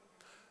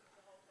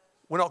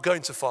 We're not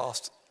going to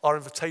fast. Our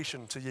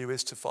invitation to you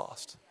is to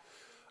fast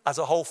as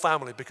a whole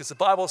family, because the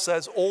Bible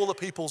says all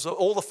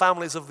the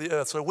families of the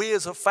earth. So we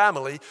as a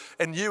family,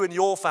 and you and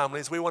your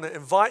families, we want to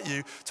invite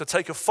you to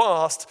take a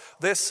fast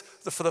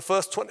for the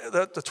first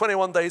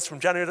 21 days from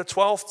January the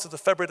 12th to the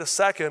February the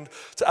 2nd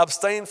to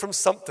abstain from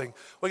something.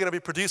 We're going to be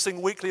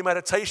producing weekly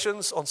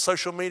meditations on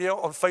social media,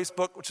 on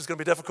Facebook, which is going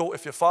to be difficult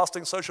if you're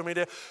fasting social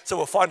media. So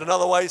we'll find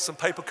another way, some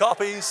paper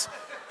copies.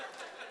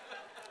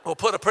 We'll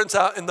put a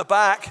printout in the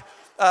back.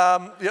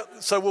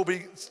 So we'll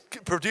be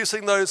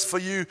producing those for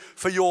you,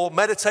 for your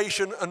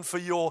meditation and for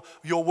your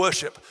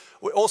worship.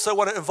 We also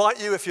want to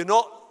invite you, if you're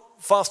not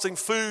fasting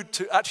food,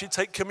 to actually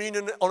take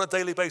communion on a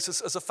daily basis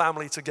as a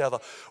family together.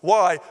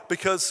 Why?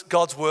 Because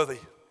God's worthy.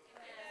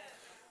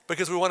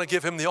 Because we want to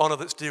give him the honor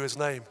that's due his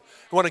name.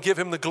 We want to give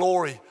him the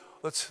glory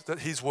that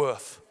he's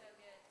worth.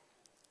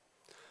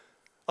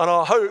 And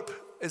our hope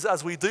is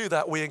as we do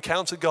that, we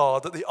encounter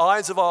God, that the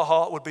eyes of our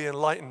heart would be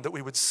enlightened, that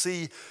we would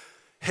see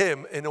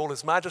him in all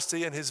his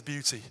majesty and his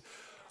beauty.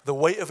 The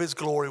weight of his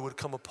glory would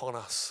come upon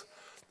us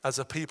as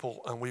a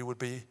people, and we would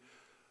be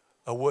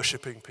a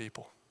worshiping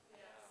people.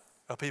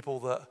 A people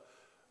that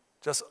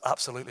just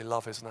absolutely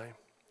love his name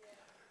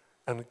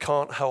and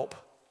can't help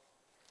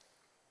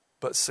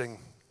but sing.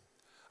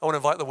 I want to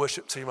invite the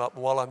worship team up.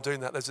 And while I'm doing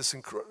that, there's this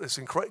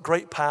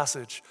great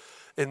passage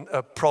in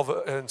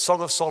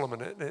Song of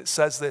Solomon. It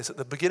says this, at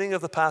the beginning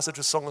of the passage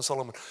of Song of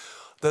Solomon,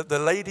 the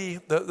lady,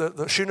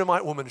 the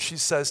Shunammite woman, she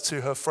says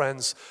to her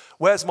friends,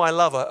 "Where's my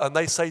lover?" And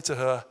they say to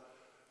her,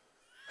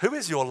 "Who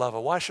is your lover?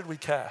 Why should we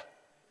care?"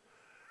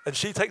 And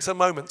she takes a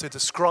moment to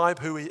describe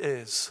who he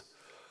is.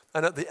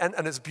 And at the end,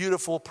 and it's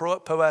beautiful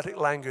poetic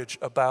language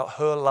about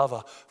her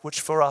lover,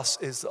 which for us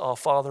is our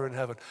Father in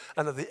heaven.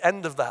 And at the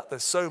end of that, they're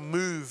so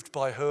moved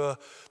by her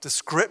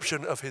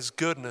description of his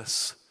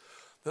goodness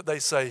that they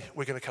say,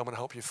 "We're going to come and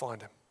help you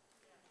find him."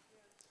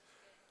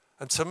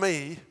 And to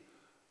me,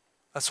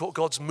 that's what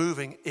God's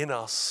moving in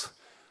us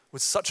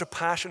with such a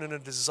passion and a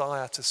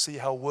desire to see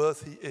how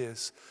worthy he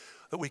is,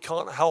 that we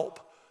can't help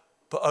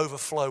but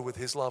overflow with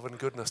his love and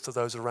goodness to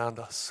those around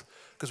us,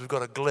 because we've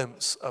got a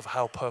glimpse of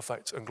how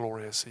perfect and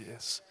glorious he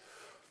is.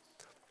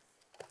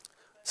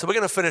 So we're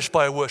going to finish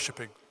by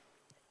worshiping.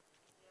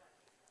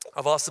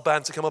 I've asked the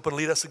band to come up and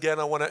lead us again.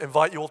 I want to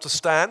invite you all to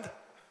stand.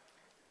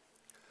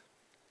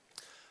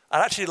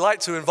 I'd actually like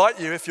to invite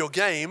you, if you're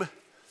game,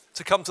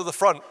 to come to the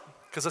front,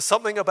 because there's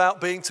something about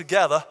being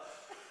together,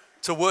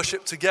 to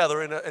worship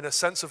together in a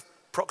sense of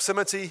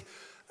proximity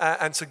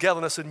and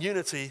togetherness and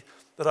unity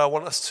that I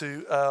want us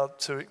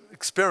to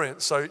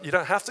experience. So you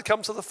don't have to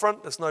come to the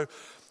front.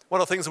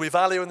 One of the things that we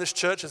value in this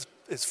church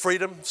is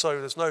freedom. So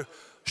there's no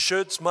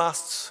shoulds,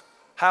 musts,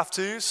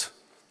 have-tos.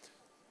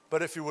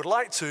 But if you would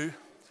like to,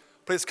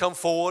 please come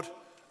forward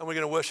and we're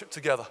going to worship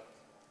together.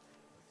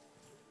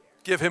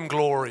 Give him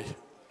glory.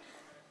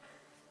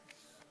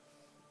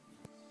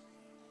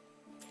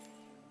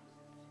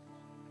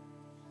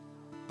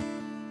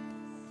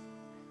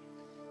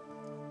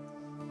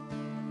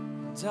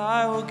 and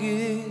I will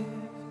give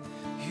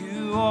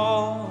you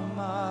all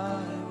my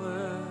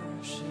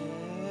worship.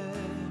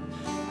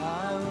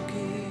 I will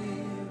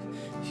give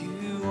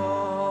you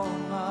all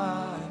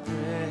my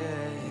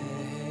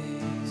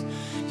praise.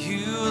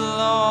 You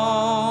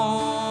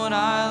alone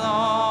I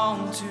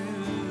long to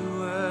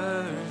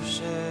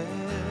worship.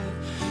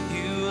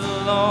 You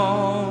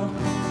alone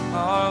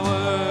are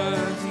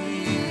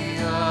worthy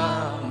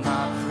of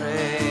my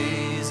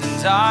praise,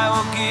 and I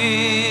will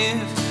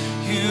give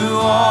you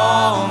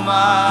all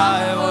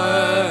my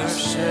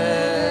worship,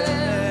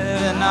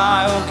 and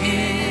I will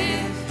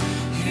give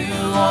you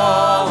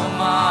all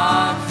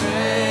my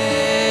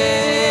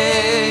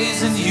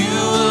praise, and you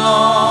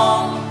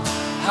alone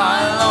I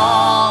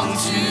long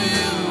to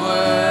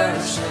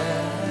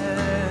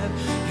worship.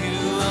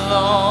 You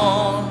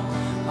alone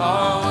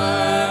are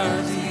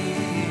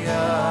worthy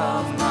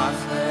of my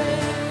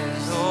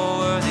praise. Oh,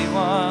 worthy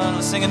one,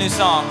 let's sing a new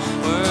song.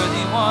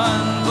 Worthy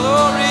one,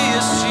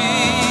 glorious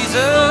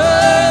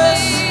Jesus.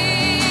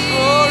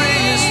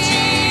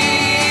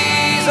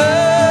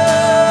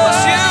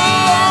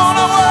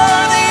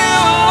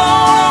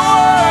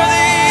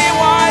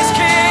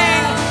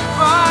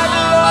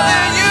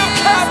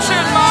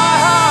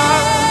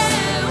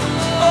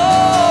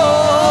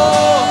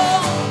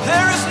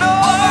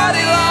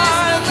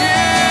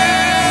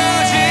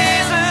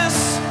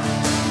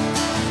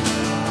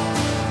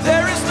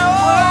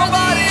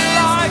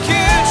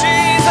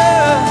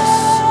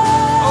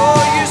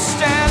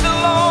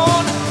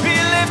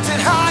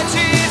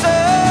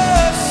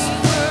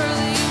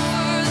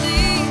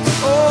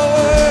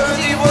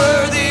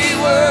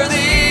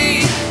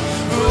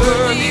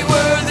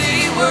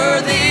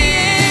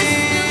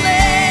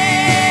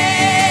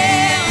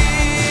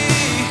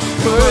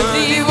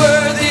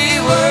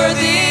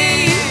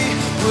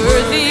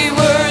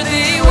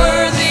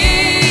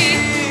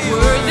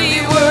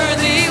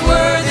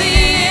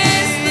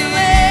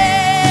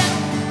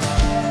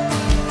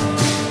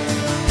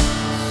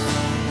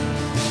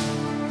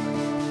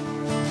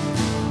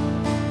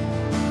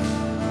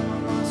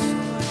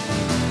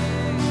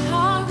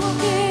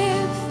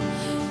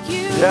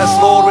 Yes,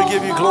 Lord, we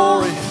give you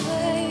glory.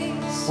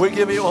 We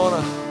give you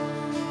honor.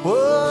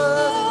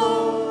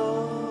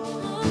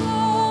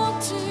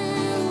 To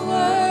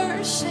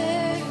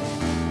worship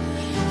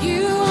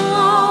you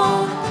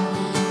alone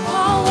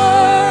are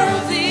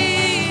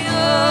worthy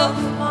of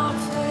my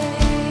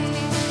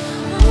praise.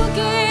 I will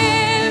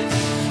give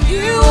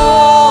you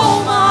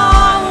all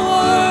my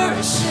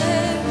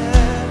worship.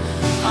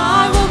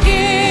 I will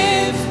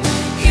give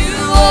you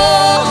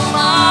all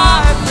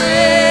my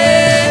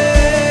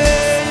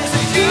praise.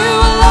 You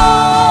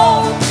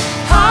alone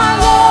I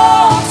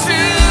long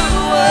to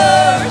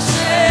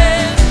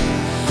worship.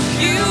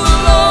 You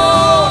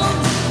alone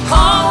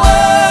are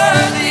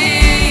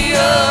worthy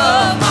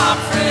of my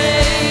praise.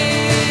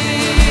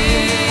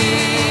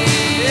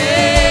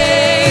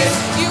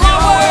 You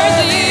are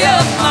worthy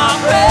of my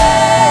praise.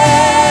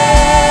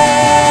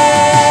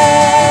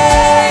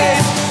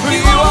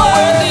 You are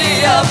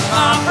worthy of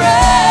my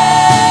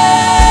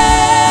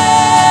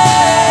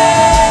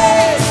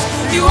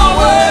praise. You are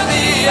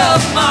worthy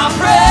of my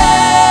praise.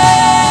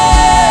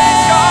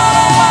 God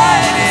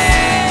Almighty,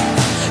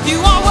 you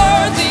are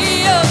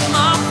worthy of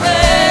my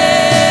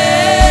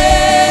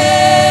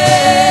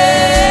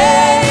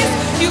praise.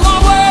 You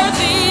are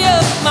worthy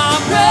of my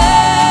praise.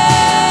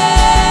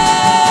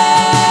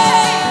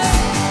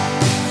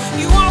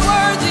 You are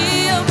worthy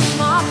of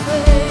my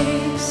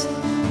praise.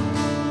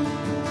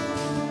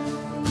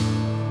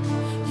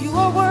 You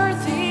are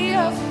worthy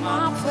of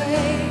my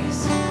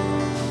praise.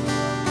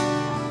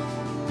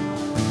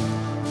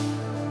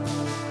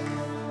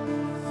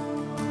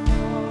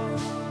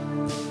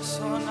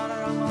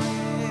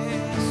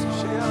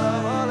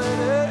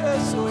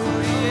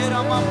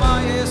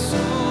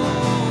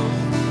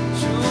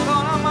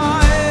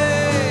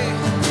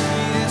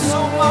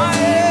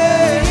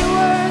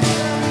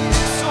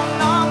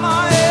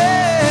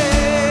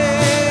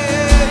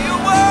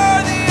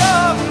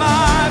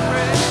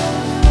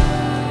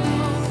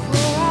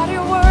 Pour out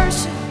your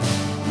worship.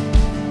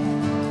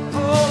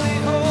 Pour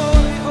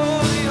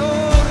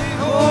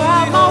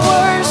out my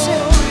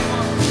worship.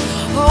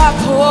 Oh, I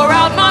pour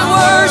out my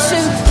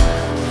worship.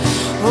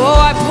 Oh,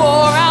 I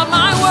pour out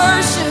my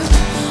worship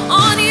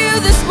on you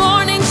this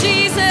morning,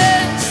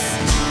 Jesus.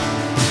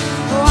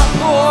 Oh, I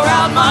pour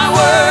out my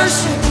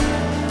worship.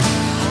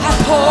 I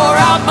pour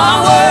out my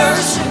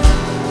worship.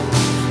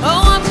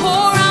 Oh, I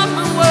pour out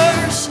my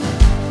worship.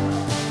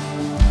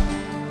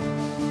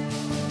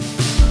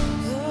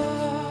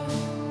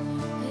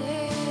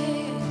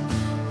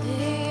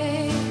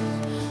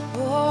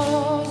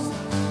 Oh,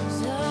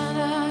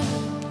 Hosanna.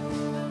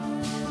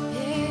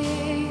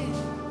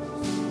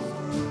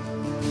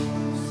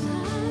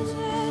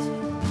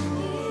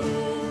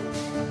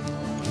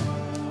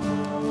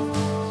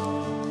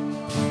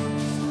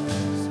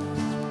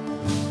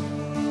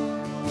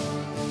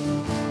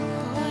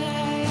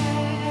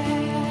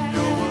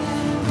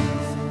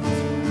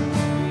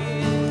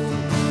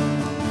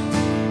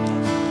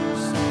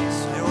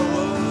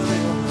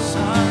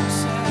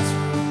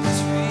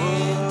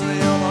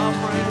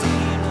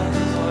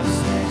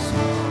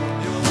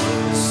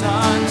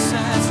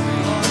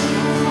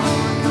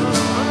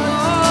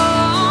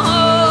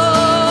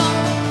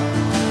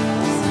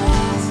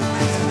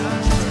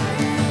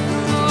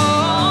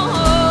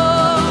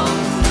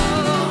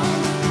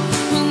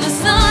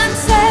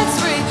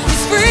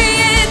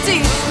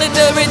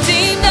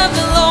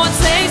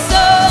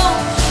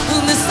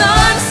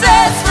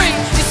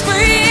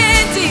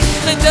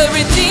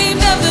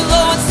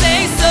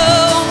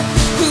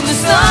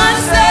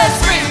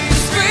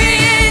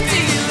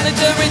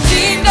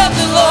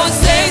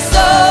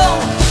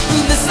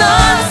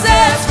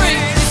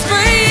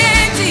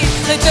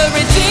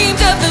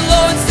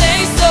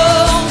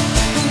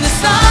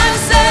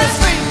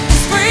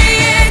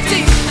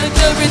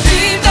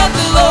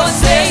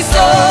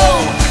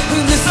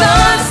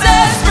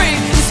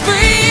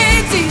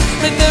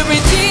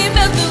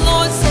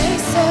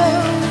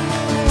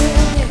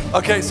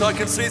 Okay, so I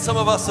can see some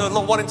of us are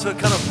wanting to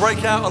kind of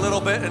break out a little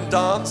bit and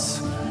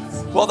dance.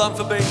 Well done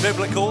for being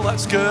biblical,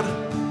 that's good.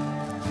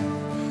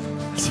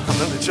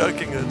 I'm only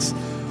joking, you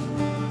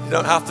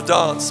don't have to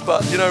dance,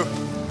 but you know,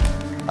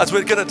 as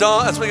we're gonna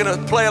dance, as we're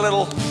gonna play a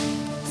little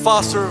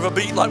faster of a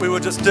beat like we were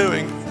just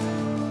doing,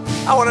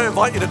 I want to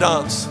invite you to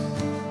dance.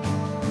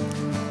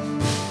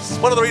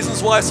 One of the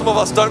reasons why some of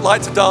us don't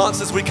like to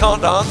dance is we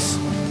can't dance.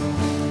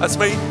 That's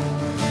me.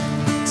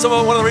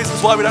 One of the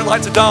reasons why we don't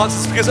like to dance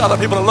is because other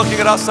people are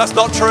looking at us. That's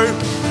not true.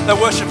 They're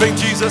worshiping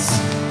Jesus.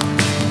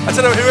 I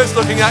don't know who is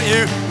looking at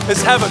you. It's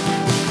heaven.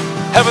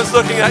 Heaven's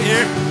looking at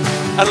you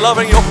and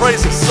loving your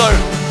praises. So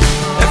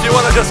if you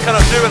want to just kind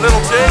of do a little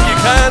jig, you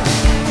can.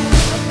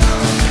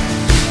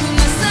 When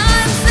the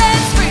sun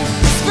sets free,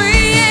 it's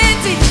free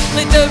indeed.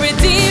 Let the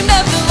redeemed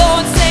of the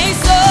Lord say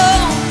so.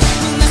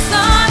 When the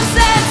sun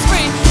sets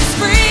free, it's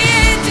free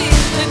indeed.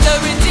 Let the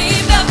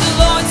redeemed of the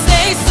Lord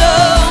say so.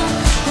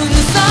 When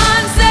the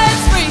sun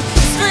sets free,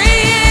 it's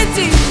free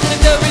indeed. Let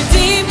the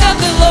redeemed of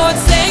the Lord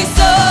say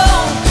so.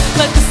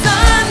 Let the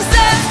sun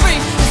set free,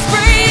 it's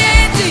free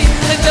indeed.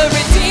 Let the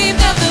redeemed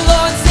of the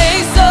Lord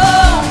say so.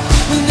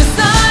 When the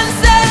sun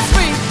sets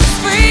free, it's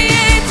free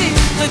indeed.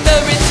 Let the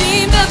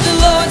redeemed of the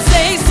Lord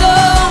say so.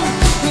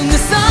 When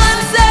the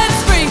sun sets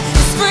free,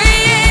 it's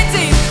free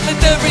indeed. Let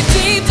the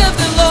redeemed of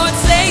the Lord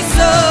say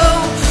so.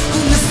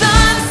 When the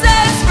sun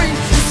sets free,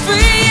 it's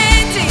free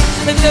indeed.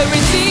 Let the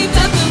redeemed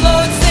of the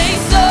Lord say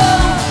so.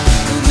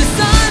 When the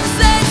sun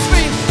sets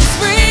free, it's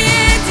free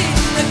indeed.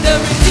 Let the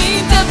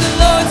redeemed of the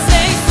Lord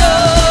say so.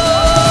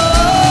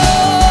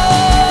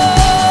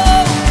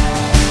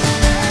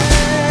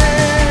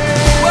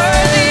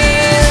 Worthy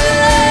is the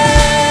Lamb.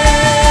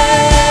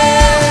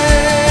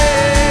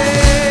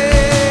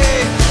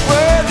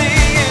 Worthy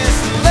is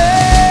the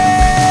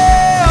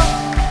Lamb.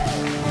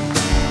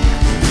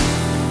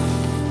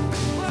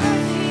 Worthy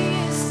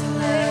is the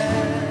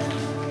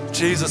Lamb.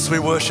 Jesus, we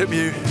worship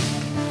you.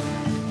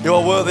 You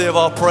are worthy of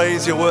our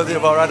praise. You're worthy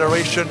of our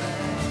adoration.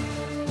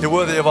 You're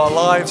worthy of our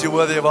lives. You're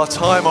worthy of our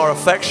time, our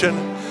affection,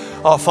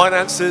 our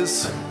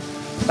finances.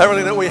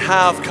 Everything that we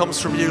have comes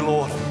from you,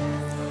 Lord.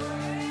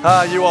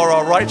 You are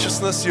our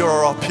righteousness. You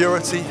are our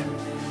purity.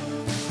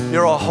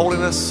 You're our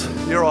holiness.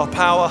 You're our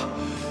power.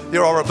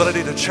 You're our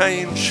ability to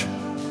change.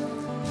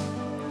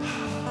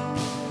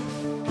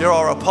 You're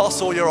our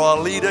apostle. You're our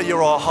leader.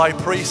 You're our high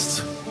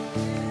priest.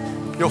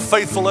 You're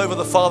faithful over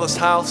the Father's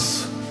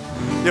house.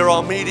 You're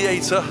our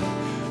mediator.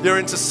 You're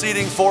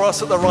interceding for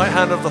us at the right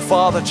hand of the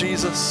Father,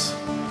 Jesus.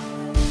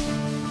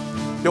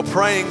 You're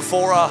praying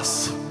for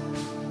us.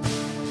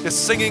 You're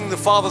singing the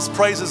Father's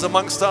praises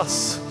amongst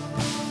us.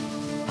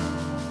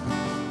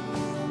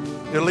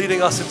 You're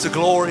leading us into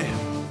glory.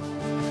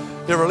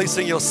 You're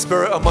releasing your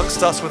Spirit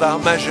amongst us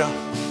without measure.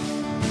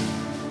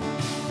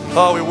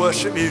 Oh, we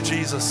worship you,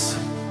 Jesus.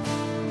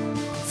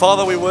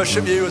 Father, we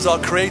worship you as our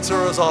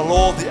Creator, as our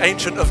Lord, the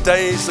Ancient of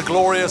Days, the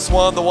glorious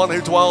one, the one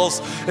who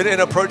dwells in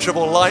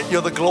inapproachable light.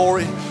 You're the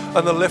glory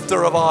and the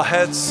lifter of our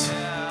heads.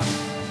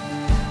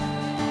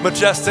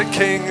 Majestic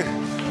King,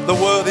 the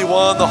worthy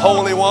one, the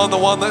holy one, the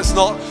one that's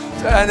not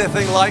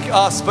anything like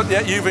us, but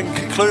yet you've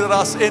included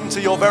us into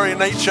your very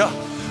nature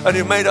and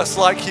you've made us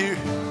like you.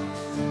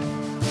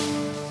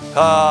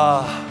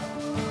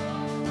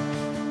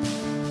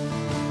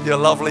 You're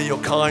lovely, you're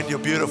kind, you're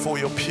beautiful,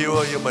 you're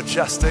pure, you're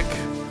majestic.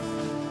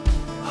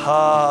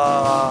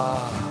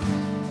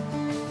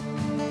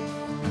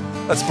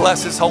 Let's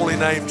bless his holy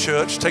name,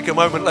 church. Take a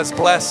moment, let's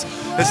bless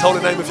his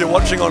holy name. If you're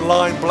watching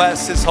online,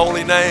 bless his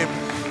holy name.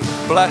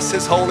 Bless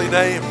his holy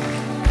name.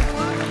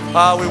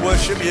 We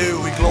worship you,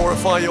 we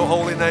glorify your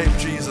holy name,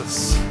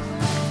 Jesus.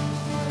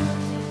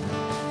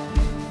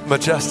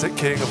 Majestic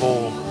King of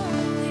all.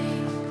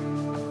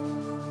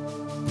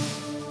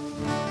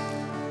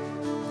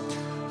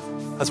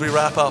 As we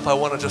wrap up, I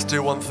want to just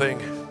do one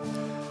thing.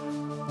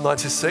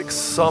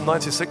 Psalm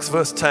 96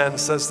 verse 10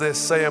 says this: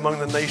 say among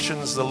the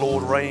nations the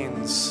Lord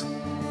reigns.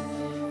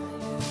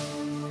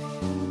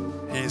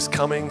 He's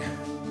coming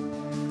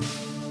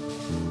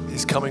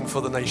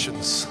for the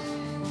nations.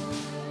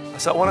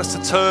 So I want us to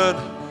turn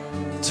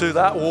to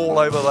that wall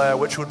over there,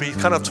 which would be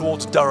kind of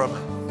towards Durham.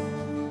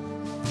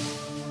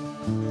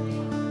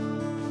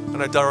 I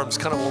know Durham's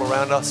kind of all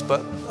around us,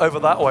 but over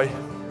that way.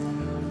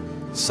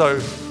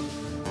 So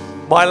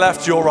my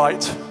left, your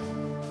right.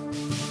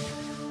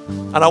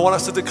 And I want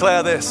us to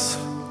declare this: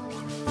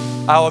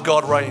 our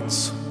God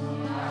reigns.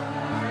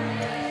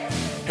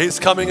 He's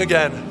coming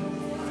again.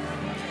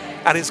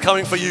 And he's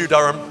coming for you,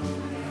 Durham.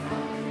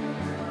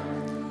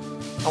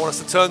 I want us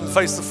to turn and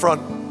face the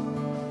front,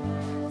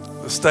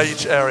 the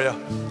stage area.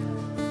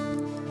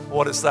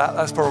 What is that?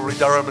 That's probably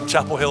Durham and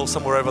Chapel Hill,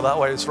 somewhere over that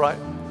way, is right.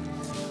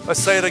 Let's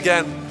say it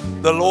again.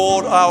 The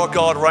Lord our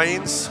God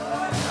reigns.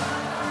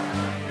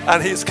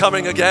 And he's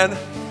coming again.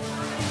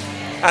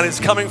 And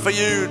he's coming for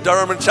you,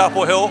 Durham and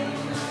Chapel Hill.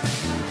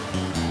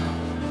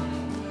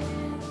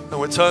 And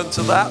we turn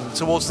to that,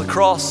 towards the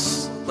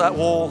cross, that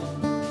wall.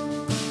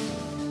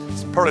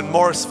 It's probably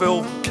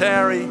Morrisville,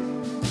 Carey,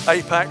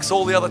 Apex,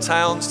 all the other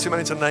towns, too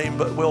many to name,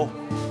 but we'll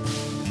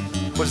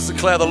We'll just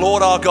declare the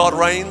Lord our God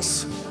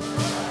reigns,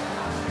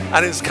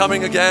 and is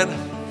coming again,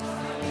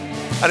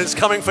 and it's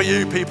coming for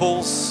you,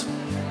 peoples.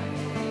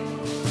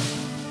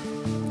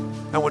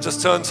 And we'll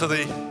just turn to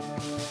the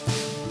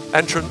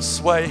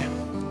entrance way,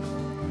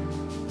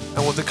 and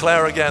we'll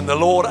declare again, the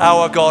Lord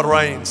our God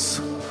reigns,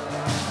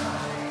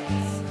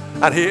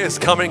 and he is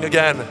coming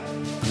again,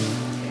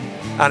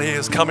 and he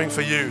is coming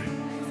for you,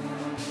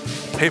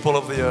 people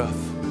of the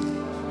earth.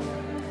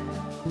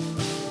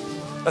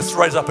 Let's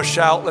raise up a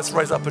shout, let's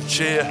raise up a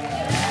cheer.